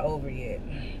not over yet.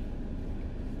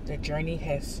 The journey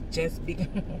has just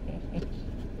begun.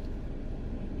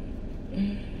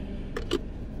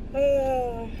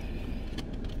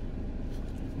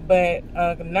 But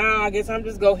now I guess I'm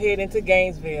just go head into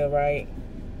Gainesville, right?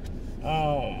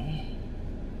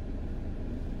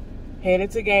 Head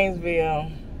into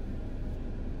Gainesville.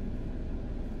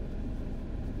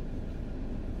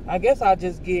 I guess I'll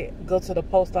just go to the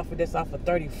post office that's off of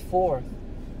 34th.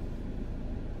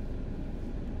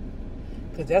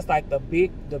 Cause that's like the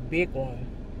big one.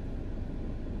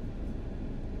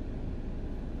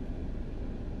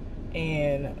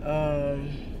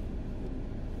 And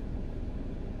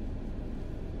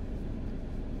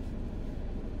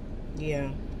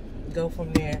yeah, go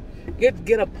from there.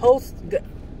 Get a post.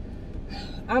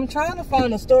 I'm trying to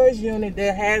find a storage unit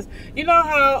that has, you know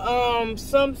how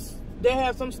they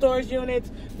have some storage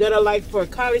units that are like for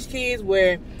college kids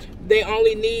where they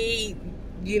only need,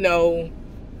 you know,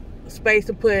 space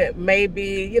to put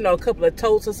maybe, you know, a couple of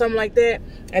totes or something like that,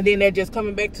 and then they're just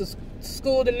coming back to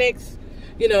school the next,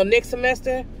 you know, next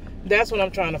semester. That's what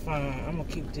I'm trying to find. I'm gonna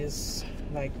keep this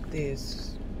like this.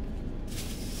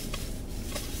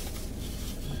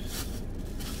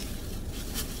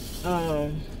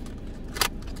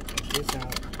 This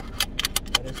out.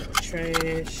 Oh, this is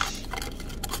trash.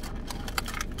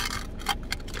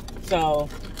 So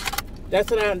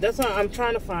that's what I'm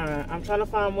trying to find. I'm trying to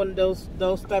find one of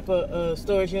those type of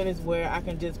storage units where I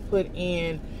can just put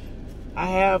in. I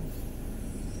have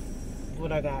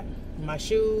what I got: my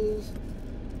shoes,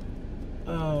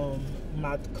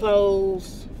 my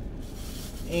clothes,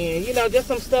 and you know, just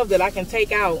some stuff that I can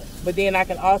take out. But then I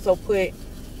can also put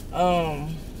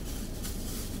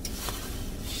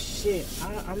shit.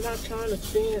 I'm not trying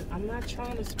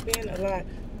to spend a lot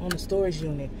on the storage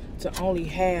unit to only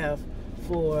have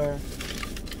for,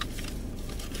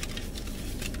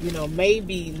 you know,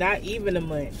 maybe not even a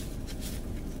month,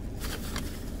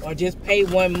 or just pay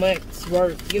 1 month's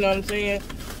worth. You know what I'm saying?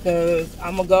 Because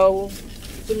I'm gonna go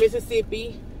to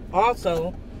Mississippi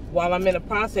also while I'm in the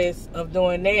process of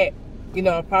doing that. You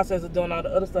know, the process of doing all the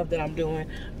other stuff that I'm doing.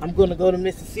 I'm gonna go to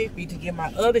Mississippi to get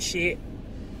my other shit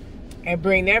and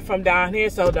bring that from down here.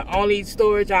 So the only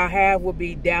storage I have will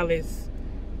be Dallas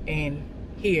and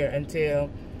here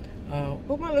until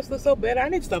oh, my lips look so better. I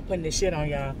need to start putting this shit on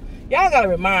y'all. Y'all gotta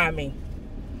remind me,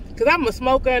 because I'm a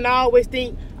smoker and I always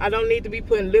think I don't need to be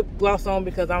putting lip gloss on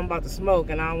because I'm about to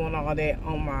smoke and I don't want all that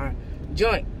on my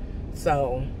joint.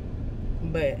 So,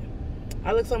 but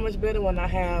I look so much better when I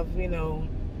have, you know,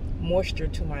 moisture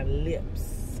to my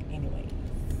lips. Anyways,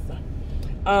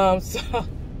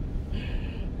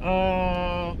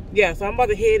 yeah, so I'm about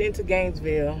to head into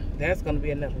Gainesville. That's gonna be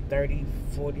another 30,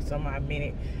 40 some odd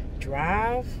minute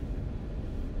drive.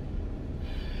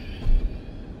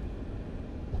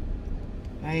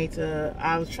 I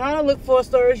was trying to look for a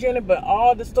storage unit, but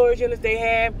all the storage units they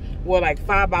have were like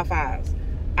 5x5s.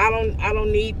 I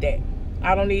don't need that.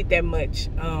 I don't need that much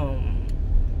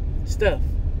stuff.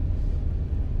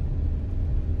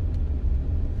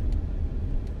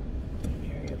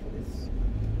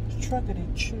 Truckity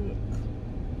truck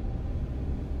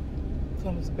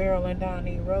comes barreling down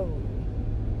the road.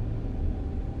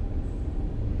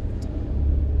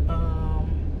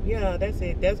 Yeah, that's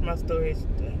it. That's my storage.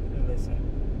 Listen.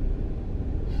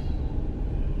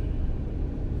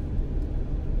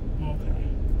 Okay.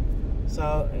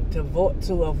 So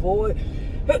to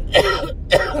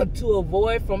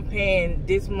avoid from paying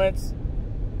this month's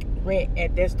rent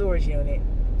at that storage unit,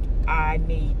 I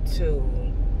need to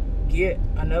get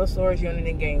another storage unit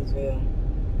in Gainesville,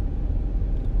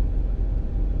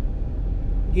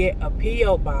 get a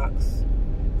P.O. box,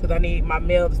 because I need my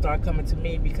mail to start coming to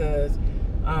me, because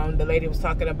the lady was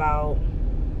talking about,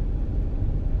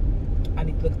 I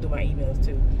need to look through my emails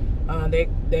too,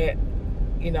 that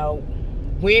you know,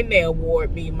 when they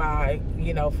award me my,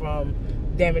 you know, from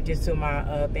damages to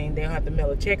my thing, they'll have to mail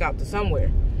a check out to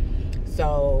somewhere.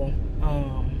 So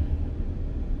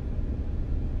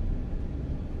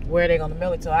where are they gonna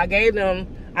mail it to? I gave them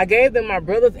my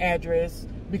brother's address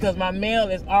because my mail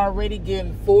is already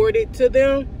getting forwarded to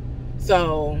them.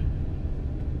 So,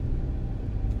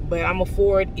 but I'm gonna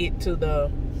forward it to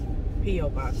the P.O.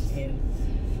 box in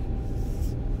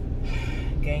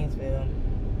Gainesville.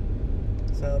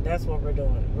 So that's what we're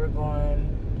doing. We're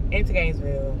going into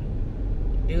Gainesville,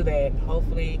 do that.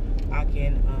 Hopefully I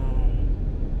can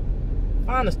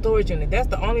find a storage unit. That's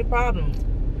the only problem,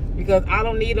 because I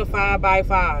don't need a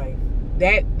 5x5.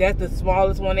 That's the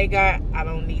smallest one they got. I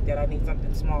don't need that. I need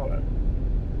something smaller.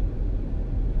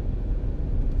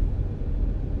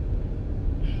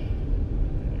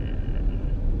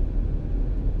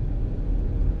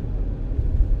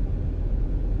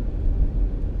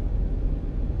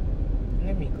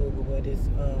 Let me Google where this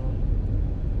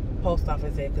post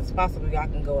office is, because possibly I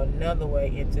can go another way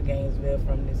into Gainesville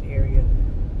from this area.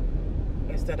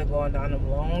 instead of going down them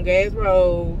long ass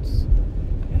roads.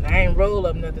 And I ain't roll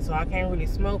up nothing, so I can't really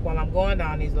smoke while I'm going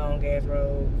down these long ass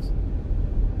roads.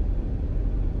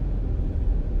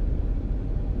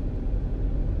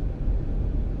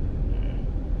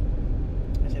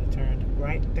 I should have turned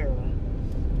right there,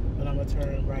 but I'm gonna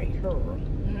turn right here.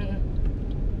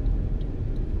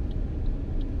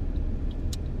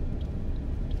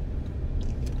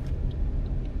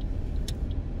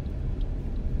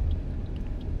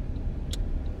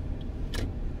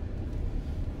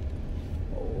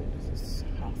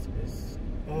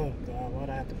 Oh God, why'd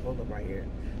I have to pull up right here?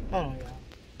 Hold on, y'all.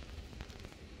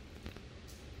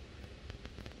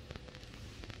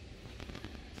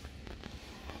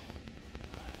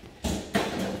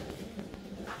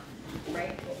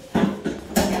 Right.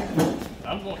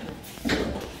 I'm going.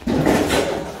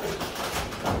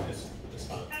 It's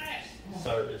fine.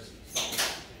 Service.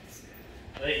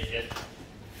 There you go.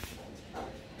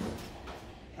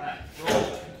 Alright, roll.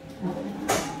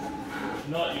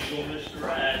 No, you're gonna miss the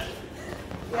ride.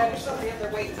 Yeah, there's somebody up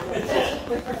there waiting for me.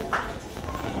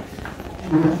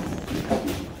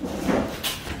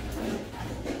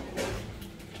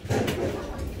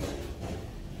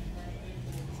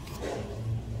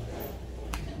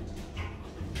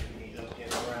 Need to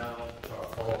get around to our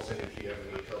falls, and if you ever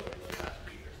need help, you'll have to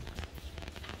be here.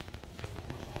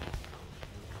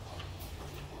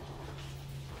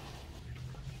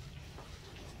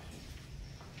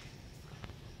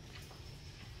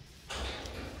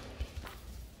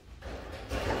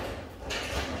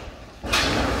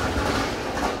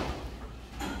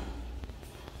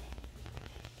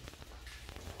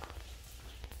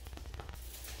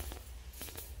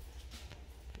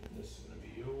 This is going to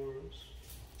be yours.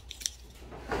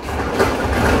 You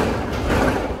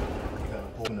kind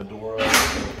of open the door up,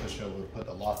 push over, put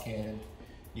the lock in.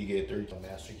 You get 3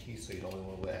 master key, so you're the only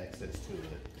one with access to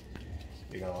it.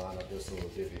 You're going to line up this little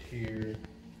divot here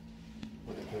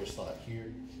with a clear slot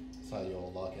here. That's how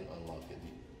you'll lock and unlock it,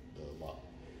 the lock.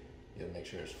 You have to make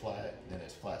sure it's flat, then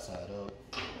it's flat side up.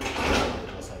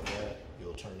 Just like that,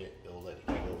 you'll turn it, it'll let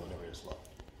the key go whenever it's locked.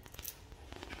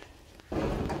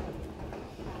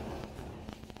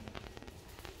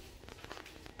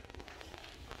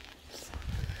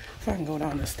 If I can go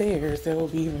down the stairs, that will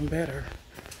be even better.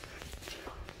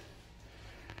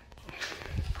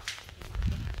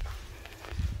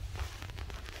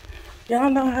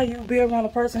 Y'all know how you be around a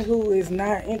person who is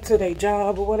not into their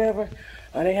job or whatever,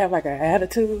 or they have like an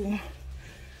attitude?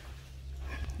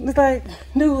 It's like,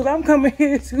 dude, I'm coming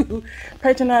here to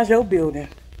patronize your building.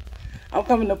 I'm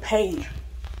coming to pay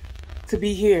to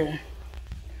be here.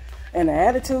 And the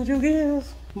attitude you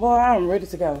give, boy, I'm ready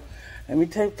to go. Let me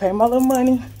pay my little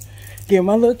money, get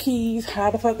my little keys.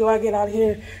 How the fuck do I get out of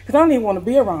here? Because I don't even want to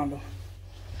be around them.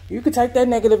 You could take that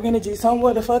negative energy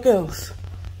somewhere the fuck else.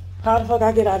 How the fuck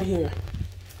I get out of here?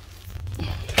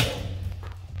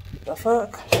 The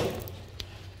fuck?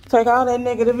 Take all that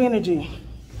negative energy.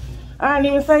 I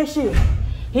didn't even say shit.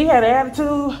 He had an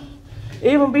attitude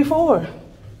even before.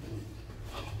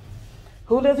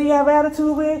 Who does he have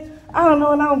attitude with? I don't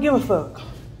know, and I don't give a fuck.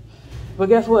 But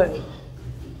guess what?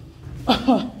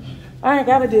 I ain't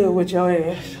gotta deal with your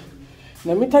ass.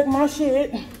 Let me take my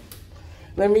shit.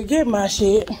 Let me get my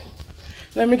shit.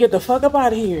 Let me get the fuck up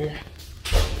out of here.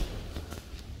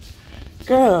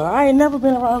 Girl, I ain't never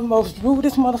been around the most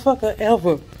rudest motherfucker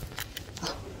ever.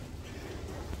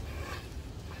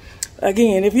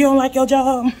 Again, if you don't like your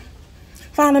job,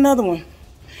 find another one.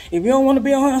 If you don't want to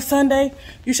be on Sunday,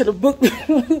 you should have booked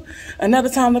another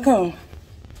time to come.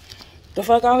 The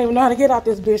fuck, I don't even know how to get out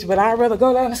this bitch, but I'd rather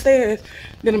go down the stairs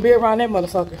than to be around that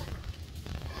motherfucker.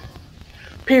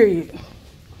 Period.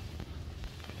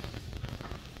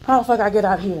 How the fuck I get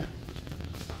out here?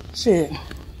 Shit.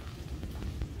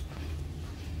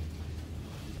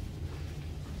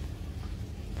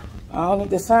 I don't need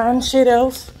to sign shit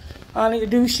else. I don't need to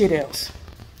do shit else.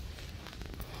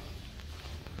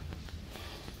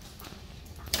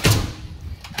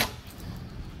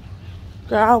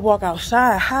 Girl, I'll walk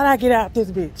outside. How'd I get out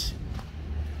this bitch?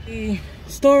 The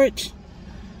storage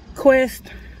quest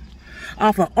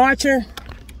off of Archer.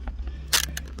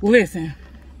 Listen,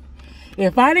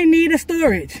 if I didn't need a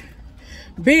storage,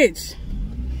 bitch,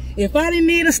 if I didn't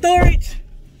need a storage,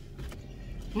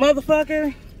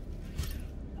 motherfucker,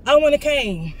 I wouldn't have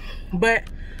came. But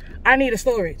I need a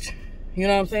storage. You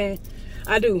know what I'm saying?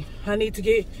 I do. I need to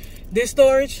get this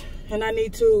storage, and I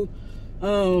need to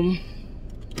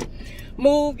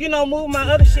move my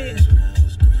other shit.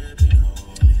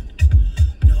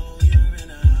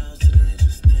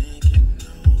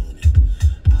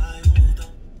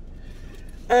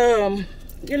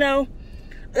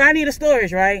 I need a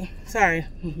storage, right? Sorry,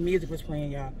 music was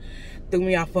playing, y'all. Threw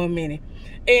me off for a minute.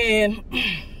 And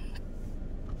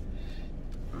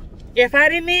if I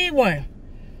didn't need one,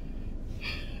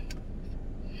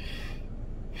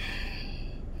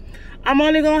 I'm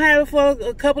only gonna have it for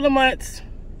a couple of months.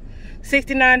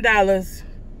 $69,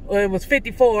 or it was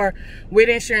 $54 with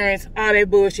insurance, all that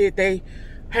bullshit they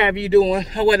have you doing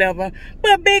or whatever.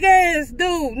 But big ass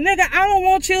dude, nigga, I don't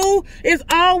want you. It's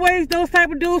always those type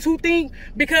of dudes who think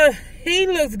because he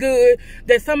looks good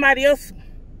that somebody else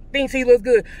thinks he looks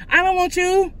good. I don't want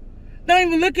you. Don't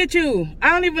even look at you.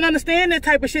 I don't even understand that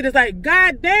type of shit. It's like,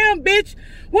 god damn, bitch,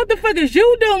 what the fuck is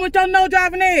you doing with your no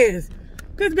driving ass?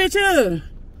 Cause bitch,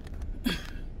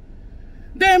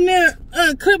 damn near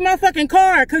clip my fucking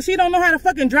car cause she don't know how to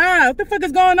fucking drive. What the fuck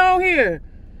is going on here?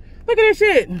 Look at this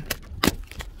shit.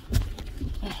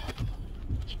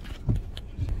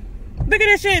 Look at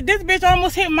this shit. This bitch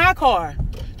almost hit my car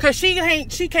cause she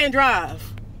can't drive.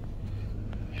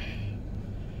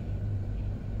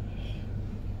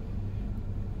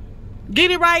 Get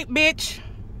it right, bitch.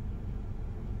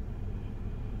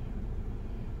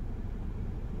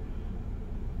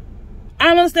 I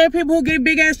don't understand people who get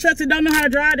big ass trucks and don't know how to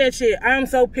drive that shit. I'm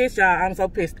so pissed, y'all. I'm so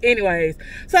pissed. Anyways,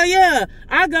 so yeah,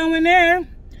 I go in there.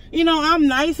 You know, I'm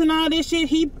nice and all this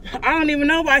shit. I don't even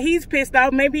know why he's pissed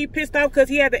off. Maybe he pissed off because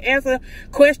he had to answer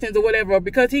questions or whatever, or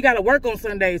because he got to work on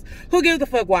Sundays. Who gives a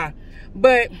fuck why?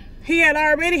 But he had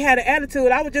already had an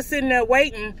attitude. I was just sitting there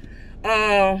waiting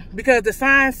because the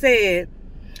sign said,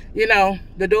 you know,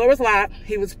 the door was locked.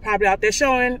 He was probably out there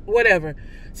showing whatever.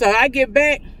 So I get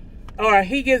back, or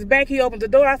he gets back, he opens the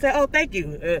door. I said, oh, thank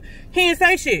you. He didn't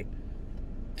say shit.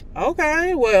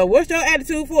 Okay, well, what's your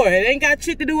attitude for? It ain't got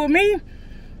shit to do with me.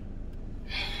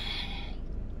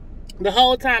 The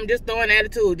whole time, just throwing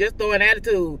attitude, just throwing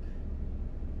attitude.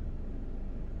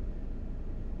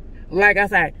 Like I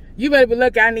said, you better be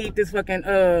lucky I need this fucking,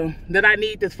 that I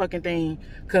need this fucking thing.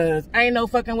 Cause ain't no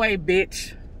fucking way,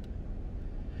 bitch.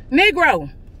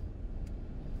 Negro.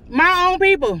 My own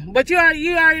people. But you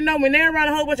already know when they're around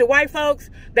a whole bunch of white folks,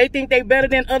 they think they better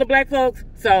than other black folks.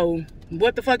 So,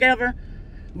 what the fuck ever.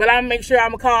 But I'm gonna make sure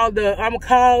I'm gonna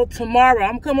call tomorrow.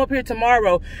 I'm gonna come up here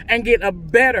tomorrow and get a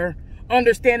better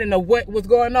understanding of what was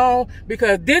going on,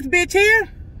 because this bitch here,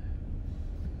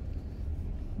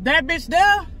 that bitch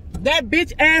there, that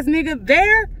bitch ass nigga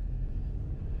there,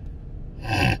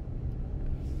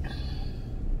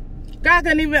 God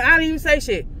couldn't even, I didn't even say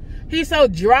shit. He's so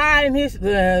dry in his,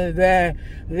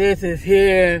 this is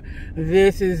here,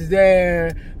 this is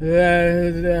there,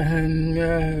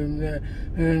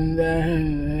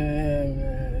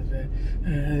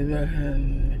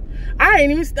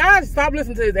 I stopped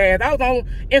listening to his ass. I was on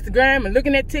Instagram and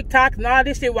looking at TikTok and all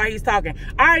this shit while he's talking.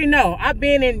 I already know. I've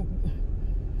been in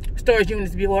storage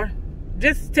units before.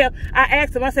 I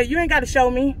asked him, I said, you ain't got to show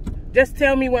me. Just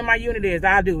tell me when my unit is.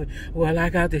 I'll do it. Well, I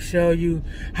got to show you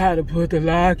how to put the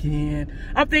lock in.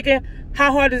 I'm thinking,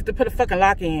 how hard is it to put a fucking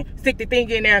lock in? Stick the thing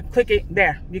in there, click it,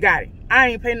 there. You got it. I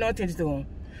ain't paying no attention to him.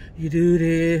 You do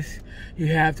this, you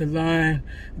have to line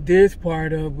this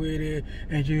part up with it,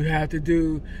 and you have to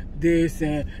do this,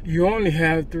 and you only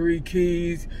have 3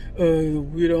 keys.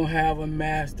 We don't have a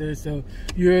master, so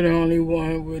you're the only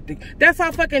one with the... That's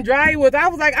how fucking dry he was. I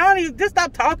was like, I don't even... Just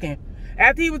stop talking.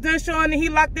 After he was done showing and he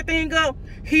locked the thing up,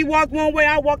 he walked one way,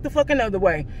 I walked the fucking other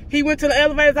way. He went to the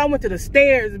elevators, I went to the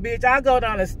stairs, bitch. I go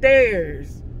down the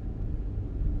stairs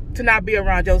to not be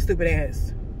around your stupid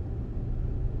ass.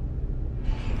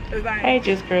 Like, hey,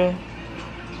 just girl.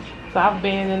 So I've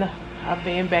been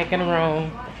back in the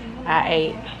room. I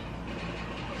ate,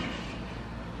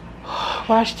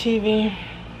 watched TV.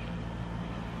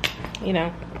 You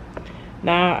know,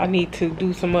 now I need to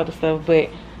do some other stuff. But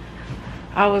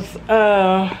I was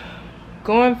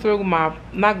going through my,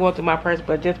 not going through my purse,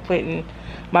 but just putting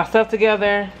my stuff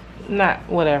together. Not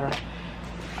whatever.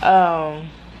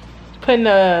 Putting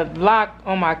a lock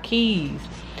on my keys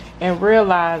and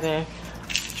realizing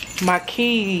my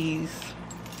keys,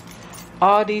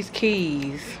 all these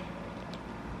keys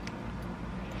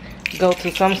go to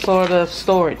some sort of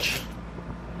storage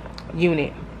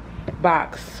unit,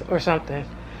 box or something.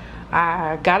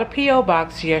 I got a P.O.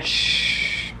 box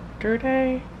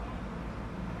yesterday,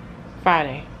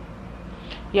 Friday.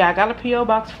 Yeah, I got a P.O.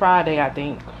 box Friday, I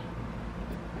think.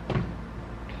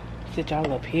 Sit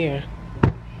y'all up here.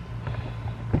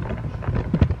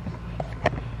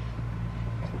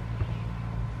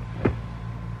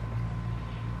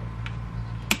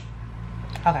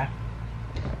 Okay.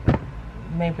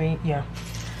 Maybe, yeah.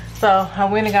 So I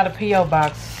went and got a P.O.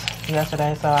 box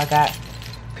yesterday. So I got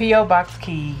P.O. box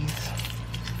keys.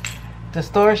 The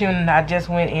storage unit I just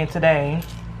went in today.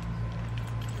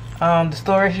 the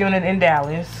storage unit in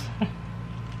Dallas,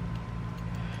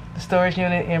 the storage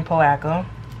unit in Palaca,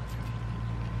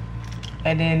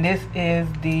 and then this is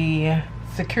the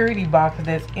security box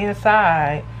that's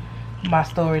inside my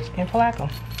storage in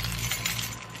Palaca.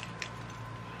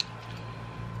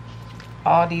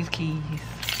 All these keys.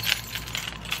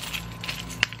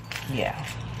 Yeah.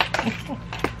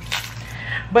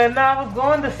 But now I was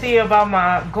going to see about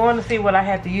what I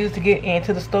had to use to get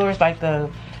into the storage, like the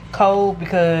code,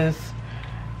 because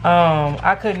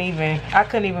I couldn't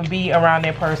even be around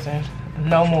that person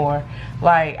no more.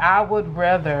 Like I would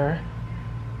rather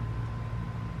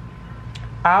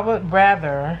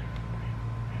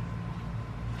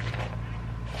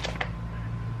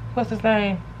what's his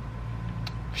name?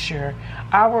 Sure.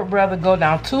 I would rather go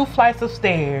down 2 flights of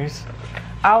stairs,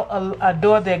 out a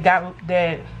door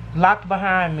that locked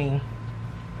behind me,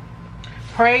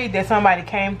 pray that somebody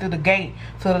came through the gate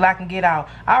so that I can get out.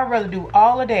 I'd rather do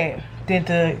all of that than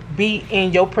to be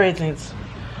in your presence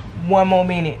one more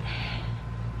minute.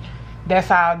 That's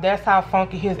how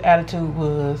funky his attitude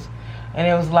was. And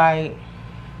it was like,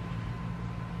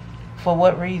 for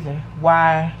what reason?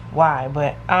 Why?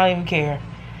 But I don't even care.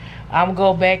 I'm gonna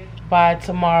go back by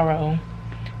tomorrow,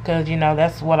 because you know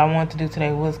that's what I wanted to do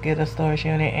today, was get a storage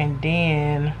unit and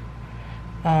then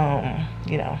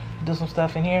you know, do some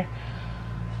stuff in here.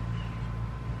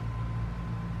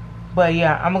 But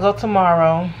yeah, I'm gonna go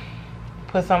tomorrow,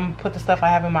 put the stuff I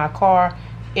have in my car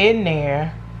in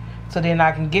there, so then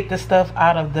I can get the stuff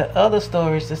out of the other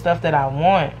storage, the stuff that I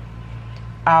want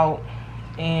out,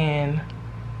 and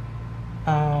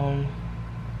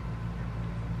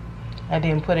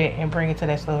then put it and bring it to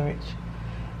that storage.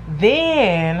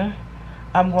 Then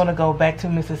I'm gonna go back to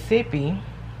Mississippi,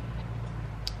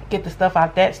 get the stuff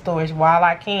out that storage while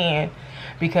I can,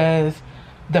 because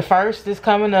the 1st is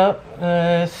coming up.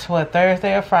 It's what,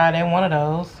 Thursday or Friday, one of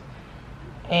those,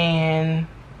 and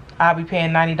I'll be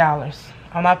paying $90.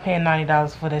 I'm not paying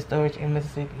 $90 for that storage in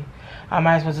Mississippi. I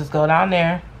might as well just go down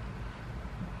there,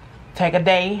 take a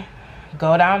day,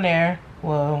 go down there,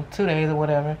 well, 2 days or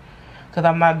whatever, because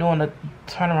I'm not doing a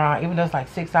turnaround, even though it's like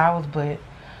 6 hours, but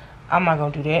I'm not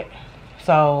gonna do that.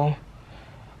 So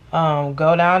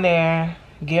go down there,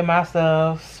 get my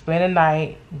stuff, spend the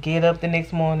night, get up the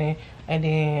next morning, and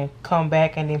then come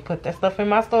back and then put that stuff in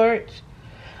my storage,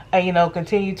 and you know,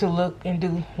 continue to look and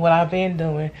do what I've been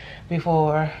doing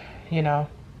before, you know.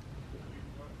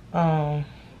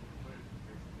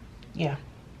 Yeah,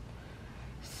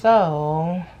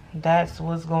 so that's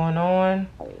what's going on.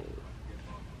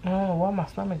 Oh, why my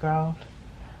stomach growled?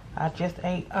 I just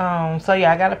ate. So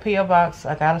yeah, I got a P.O. Box,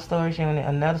 I got a storage unit,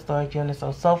 another storage unit.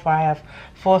 So far I have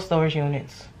 4 storage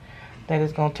units that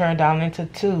is gonna turn down into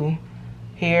 2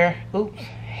 here,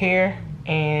 here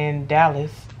in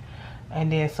Dallas.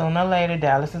 And then sooner or later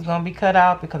Dallas is gonna be cut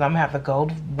out, because I'm gonna have to go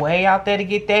way out there to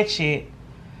get that shit.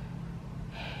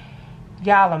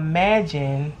 Y'all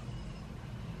imagine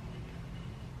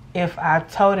if I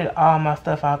toted all my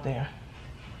stuff out there.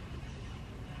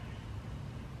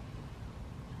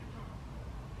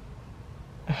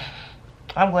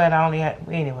 I'm glad I only had,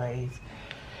 anyways.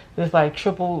 It's like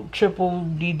triple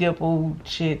de-dipple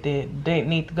shit that didn't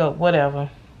need to go, whatever.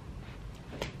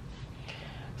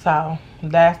 So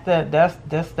that's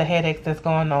the headaches that's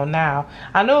going on now.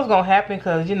 I knew it was gonna happen,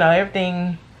 because you know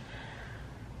everything.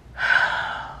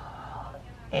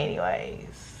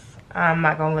 Anyways, I'm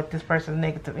not gonna let this person's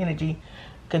negative energy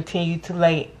continue to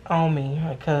lay on me,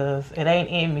 because it ain't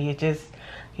in me. It's just,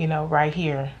 you know, right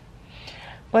here.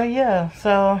 But yeah,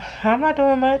 so I'm not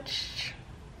doing much.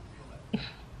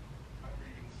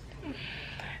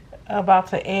 About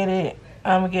to edit.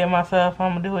 I'm gonna get myself,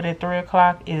 I'm gonna do it at 3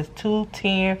 o'clock. It's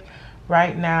 2:10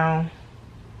 right now.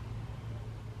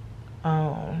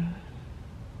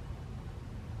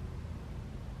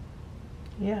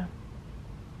 Yeah.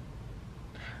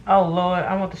 Oh Lord,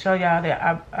 I want to show y'all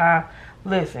that I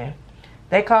listen.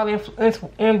 They call influencers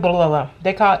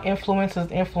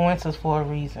for a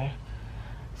reason.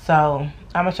 So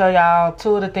I'm gonna show y'all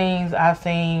 2 of the things I've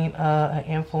seen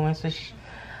influencers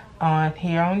on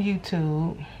here on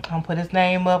YouTube. I'm gonna put his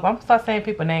name up. I'm gonna start saying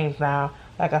people's names now.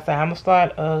 Like I said, I'm gonna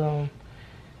start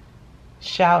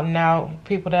shouting out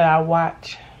people that I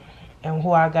watch and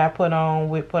who I got put on.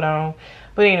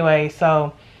 But anyway,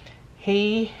 so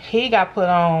he got put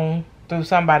on through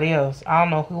somebody else. I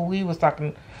don't know who he was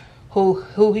talking, who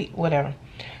he, whatever.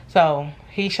 So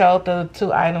he showed the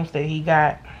 2 items that he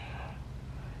got,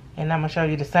 and I'm gonna show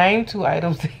you the same 2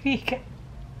 items that he got.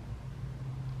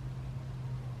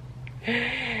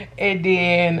 And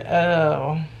then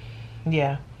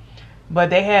yeah,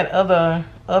 but they had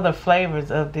other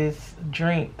flavors of this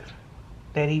drink.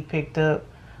 that he picked up,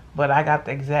 but I got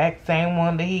the exact same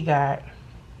one that he got.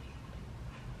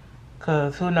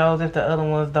 Cause who knows if the other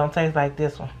ones don't taste like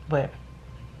this one. But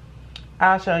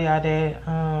I'll show y'all that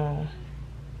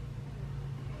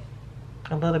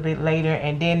a little bit later.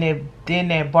 And then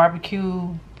that barbecue.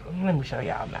 Let me show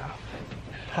y'all now.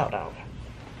 Hold on.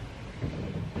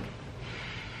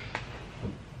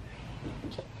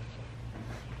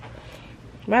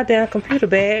 My damn computer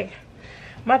bag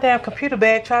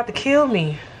tried to kill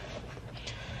me.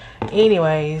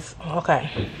 Anyways, okay.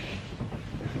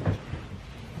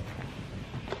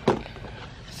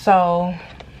 So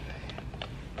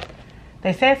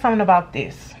they said something about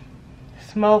this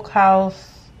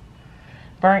smokehouse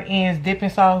burnt ends dipping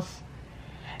sauce.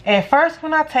 At first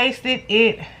when I tasted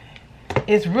it,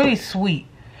 it's really sweet.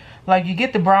 Like you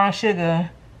get the brown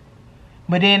sugar,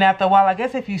 but then after a while, I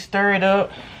guess if you stir it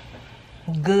up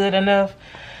good enough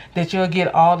that you'll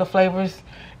get all the flavors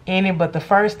in it. But the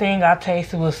first thing I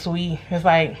tasted was sweet. It's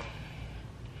like,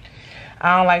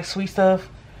 I don't like sweet stuff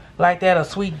like that, or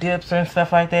sweet dips and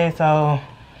stuff like that, so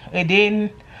it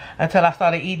didn't until I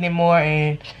started eating it more,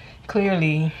 and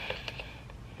clearly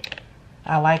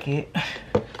I like it.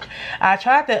 I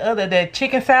tried the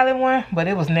chicken salad one, but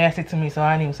it was nasty to me, so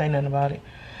I didn't even say nothing about it.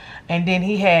 And then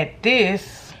he had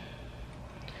this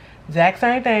exact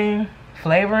same thing,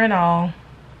 flavor and all.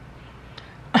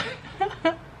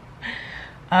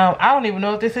 I don't even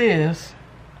know what this is.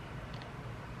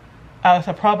 Oh, it's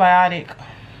a probiotic,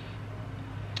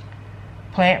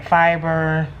 plant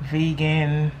fiber,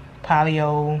 vegan,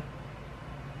 paleo.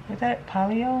 Is that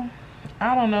paleo?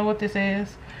 I don't know what this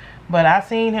is, but I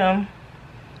seen him.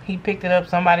 He picked it up.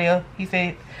 Somebody else, he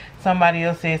said somebody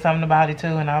else said something about it too,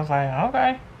 and I was like,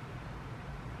 okay.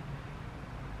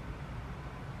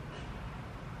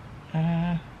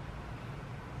 I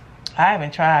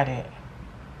haven't tried it.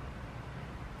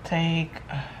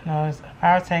 It's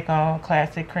our take on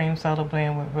classic cream soda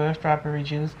blend with real strawberry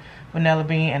juice, vanilla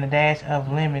bean, and a dash of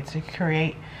lemon to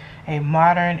create a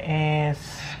modern and...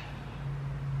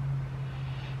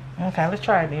 Okay, let's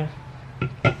try it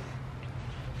then.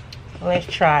 Let's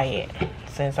try it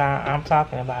since I'm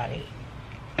talking about it.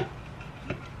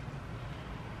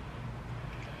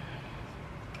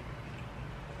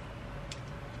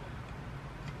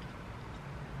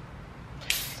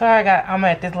 Sorry, I'm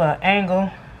at this little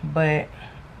angle, but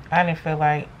I didn't feel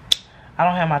like, I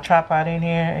don't have my tripod in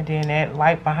here, and then that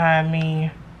light behind me,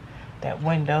 that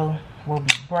window will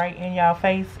be bright in y'all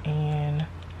face, and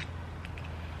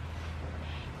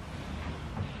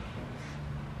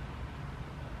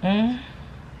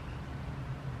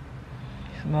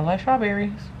smell like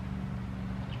strawberries.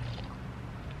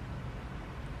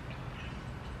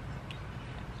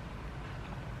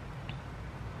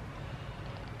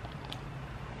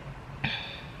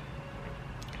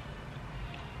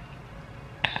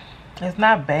 It's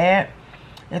not bad.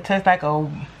 It tastes like a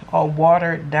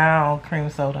watered down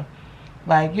cream soda.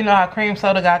 Like, you know how cream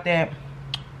soda got that,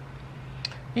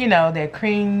 you know, that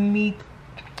creamy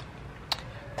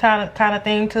kind of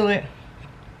thing to it.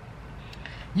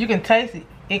 You can taste it.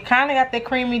 It kind of got that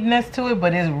creaminess to it,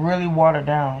 but it's really watered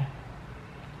down.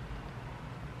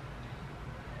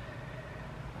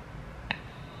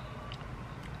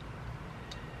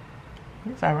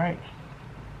 It's alright.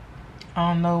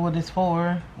 I don't know what it's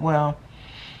for. Well,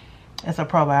 it's a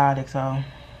probiotic, so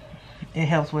it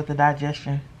helps with the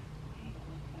digestion.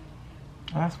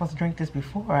 Am I supposed to drink this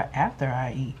before or after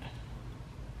I eat?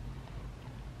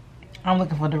 I'm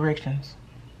looking for directions.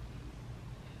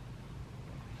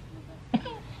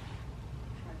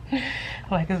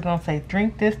 Like it's gonna say,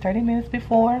 drink this 30 minutes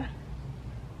before.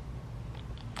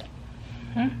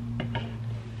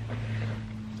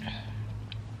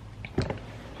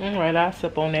 Alright, I'll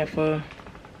sip on that for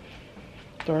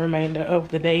the remainder of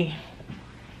the day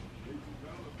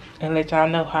and let y'all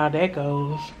know how that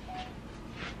goes.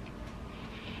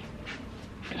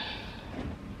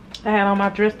 I had on my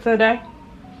dress today.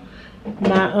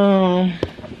 My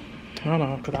hold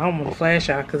on, cause I don't want to flash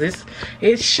out, cause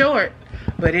it's short,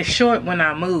 but it's short when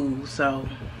I move, so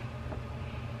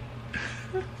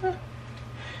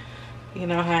you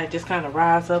know how it just kind of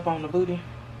rides up on the booty.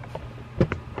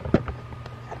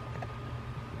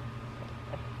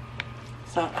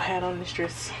 So I had on this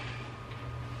dress.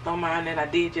 Don't mind that I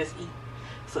did just eat,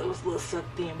 so it was a little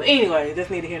sucked in. But anyway, that's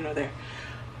neither here nor there.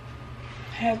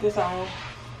 Had this on.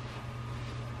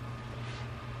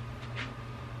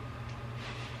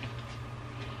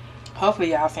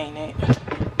 Hopefully y'all seen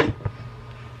that.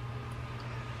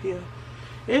 Yeah,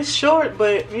 it's short,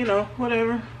 but you know,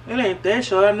 whatever. It ain't that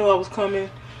short. I knew I was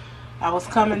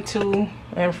coming to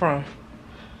and from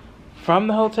from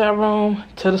the hotel room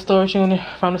to the storage unit,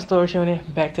 from the storage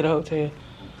unit back to the hotel.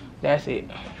 That's it.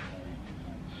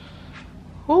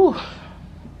 Whew.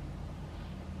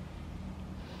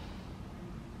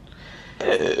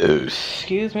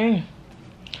 Excuse me.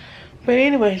 But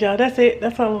anyways, y'all, that's it.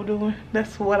 That's all I'm doing.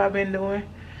 That's what I've been doing.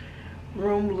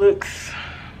 Room looks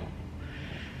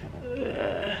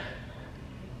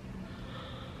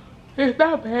it's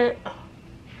not bad.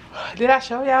 Did I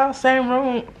show y'all? Same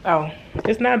room. Oh,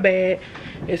 it's not bad.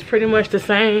 It's pretty much the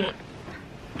same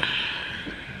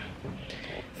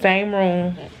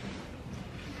room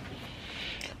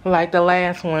like the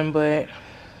last one, but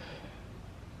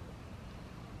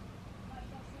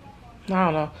I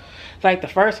don't know. Like the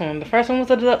first one. The first one was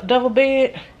a double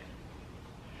bed.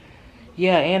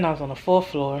 Yeah, and I was on the 4th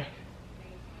floor.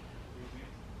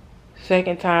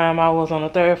 Second time I was on the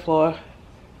 3rd floor.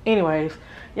 Anyways,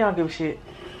 y'all don't give a shit.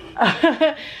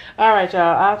 Alright,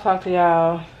 y'all. I'll talk to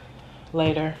y'all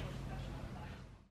later.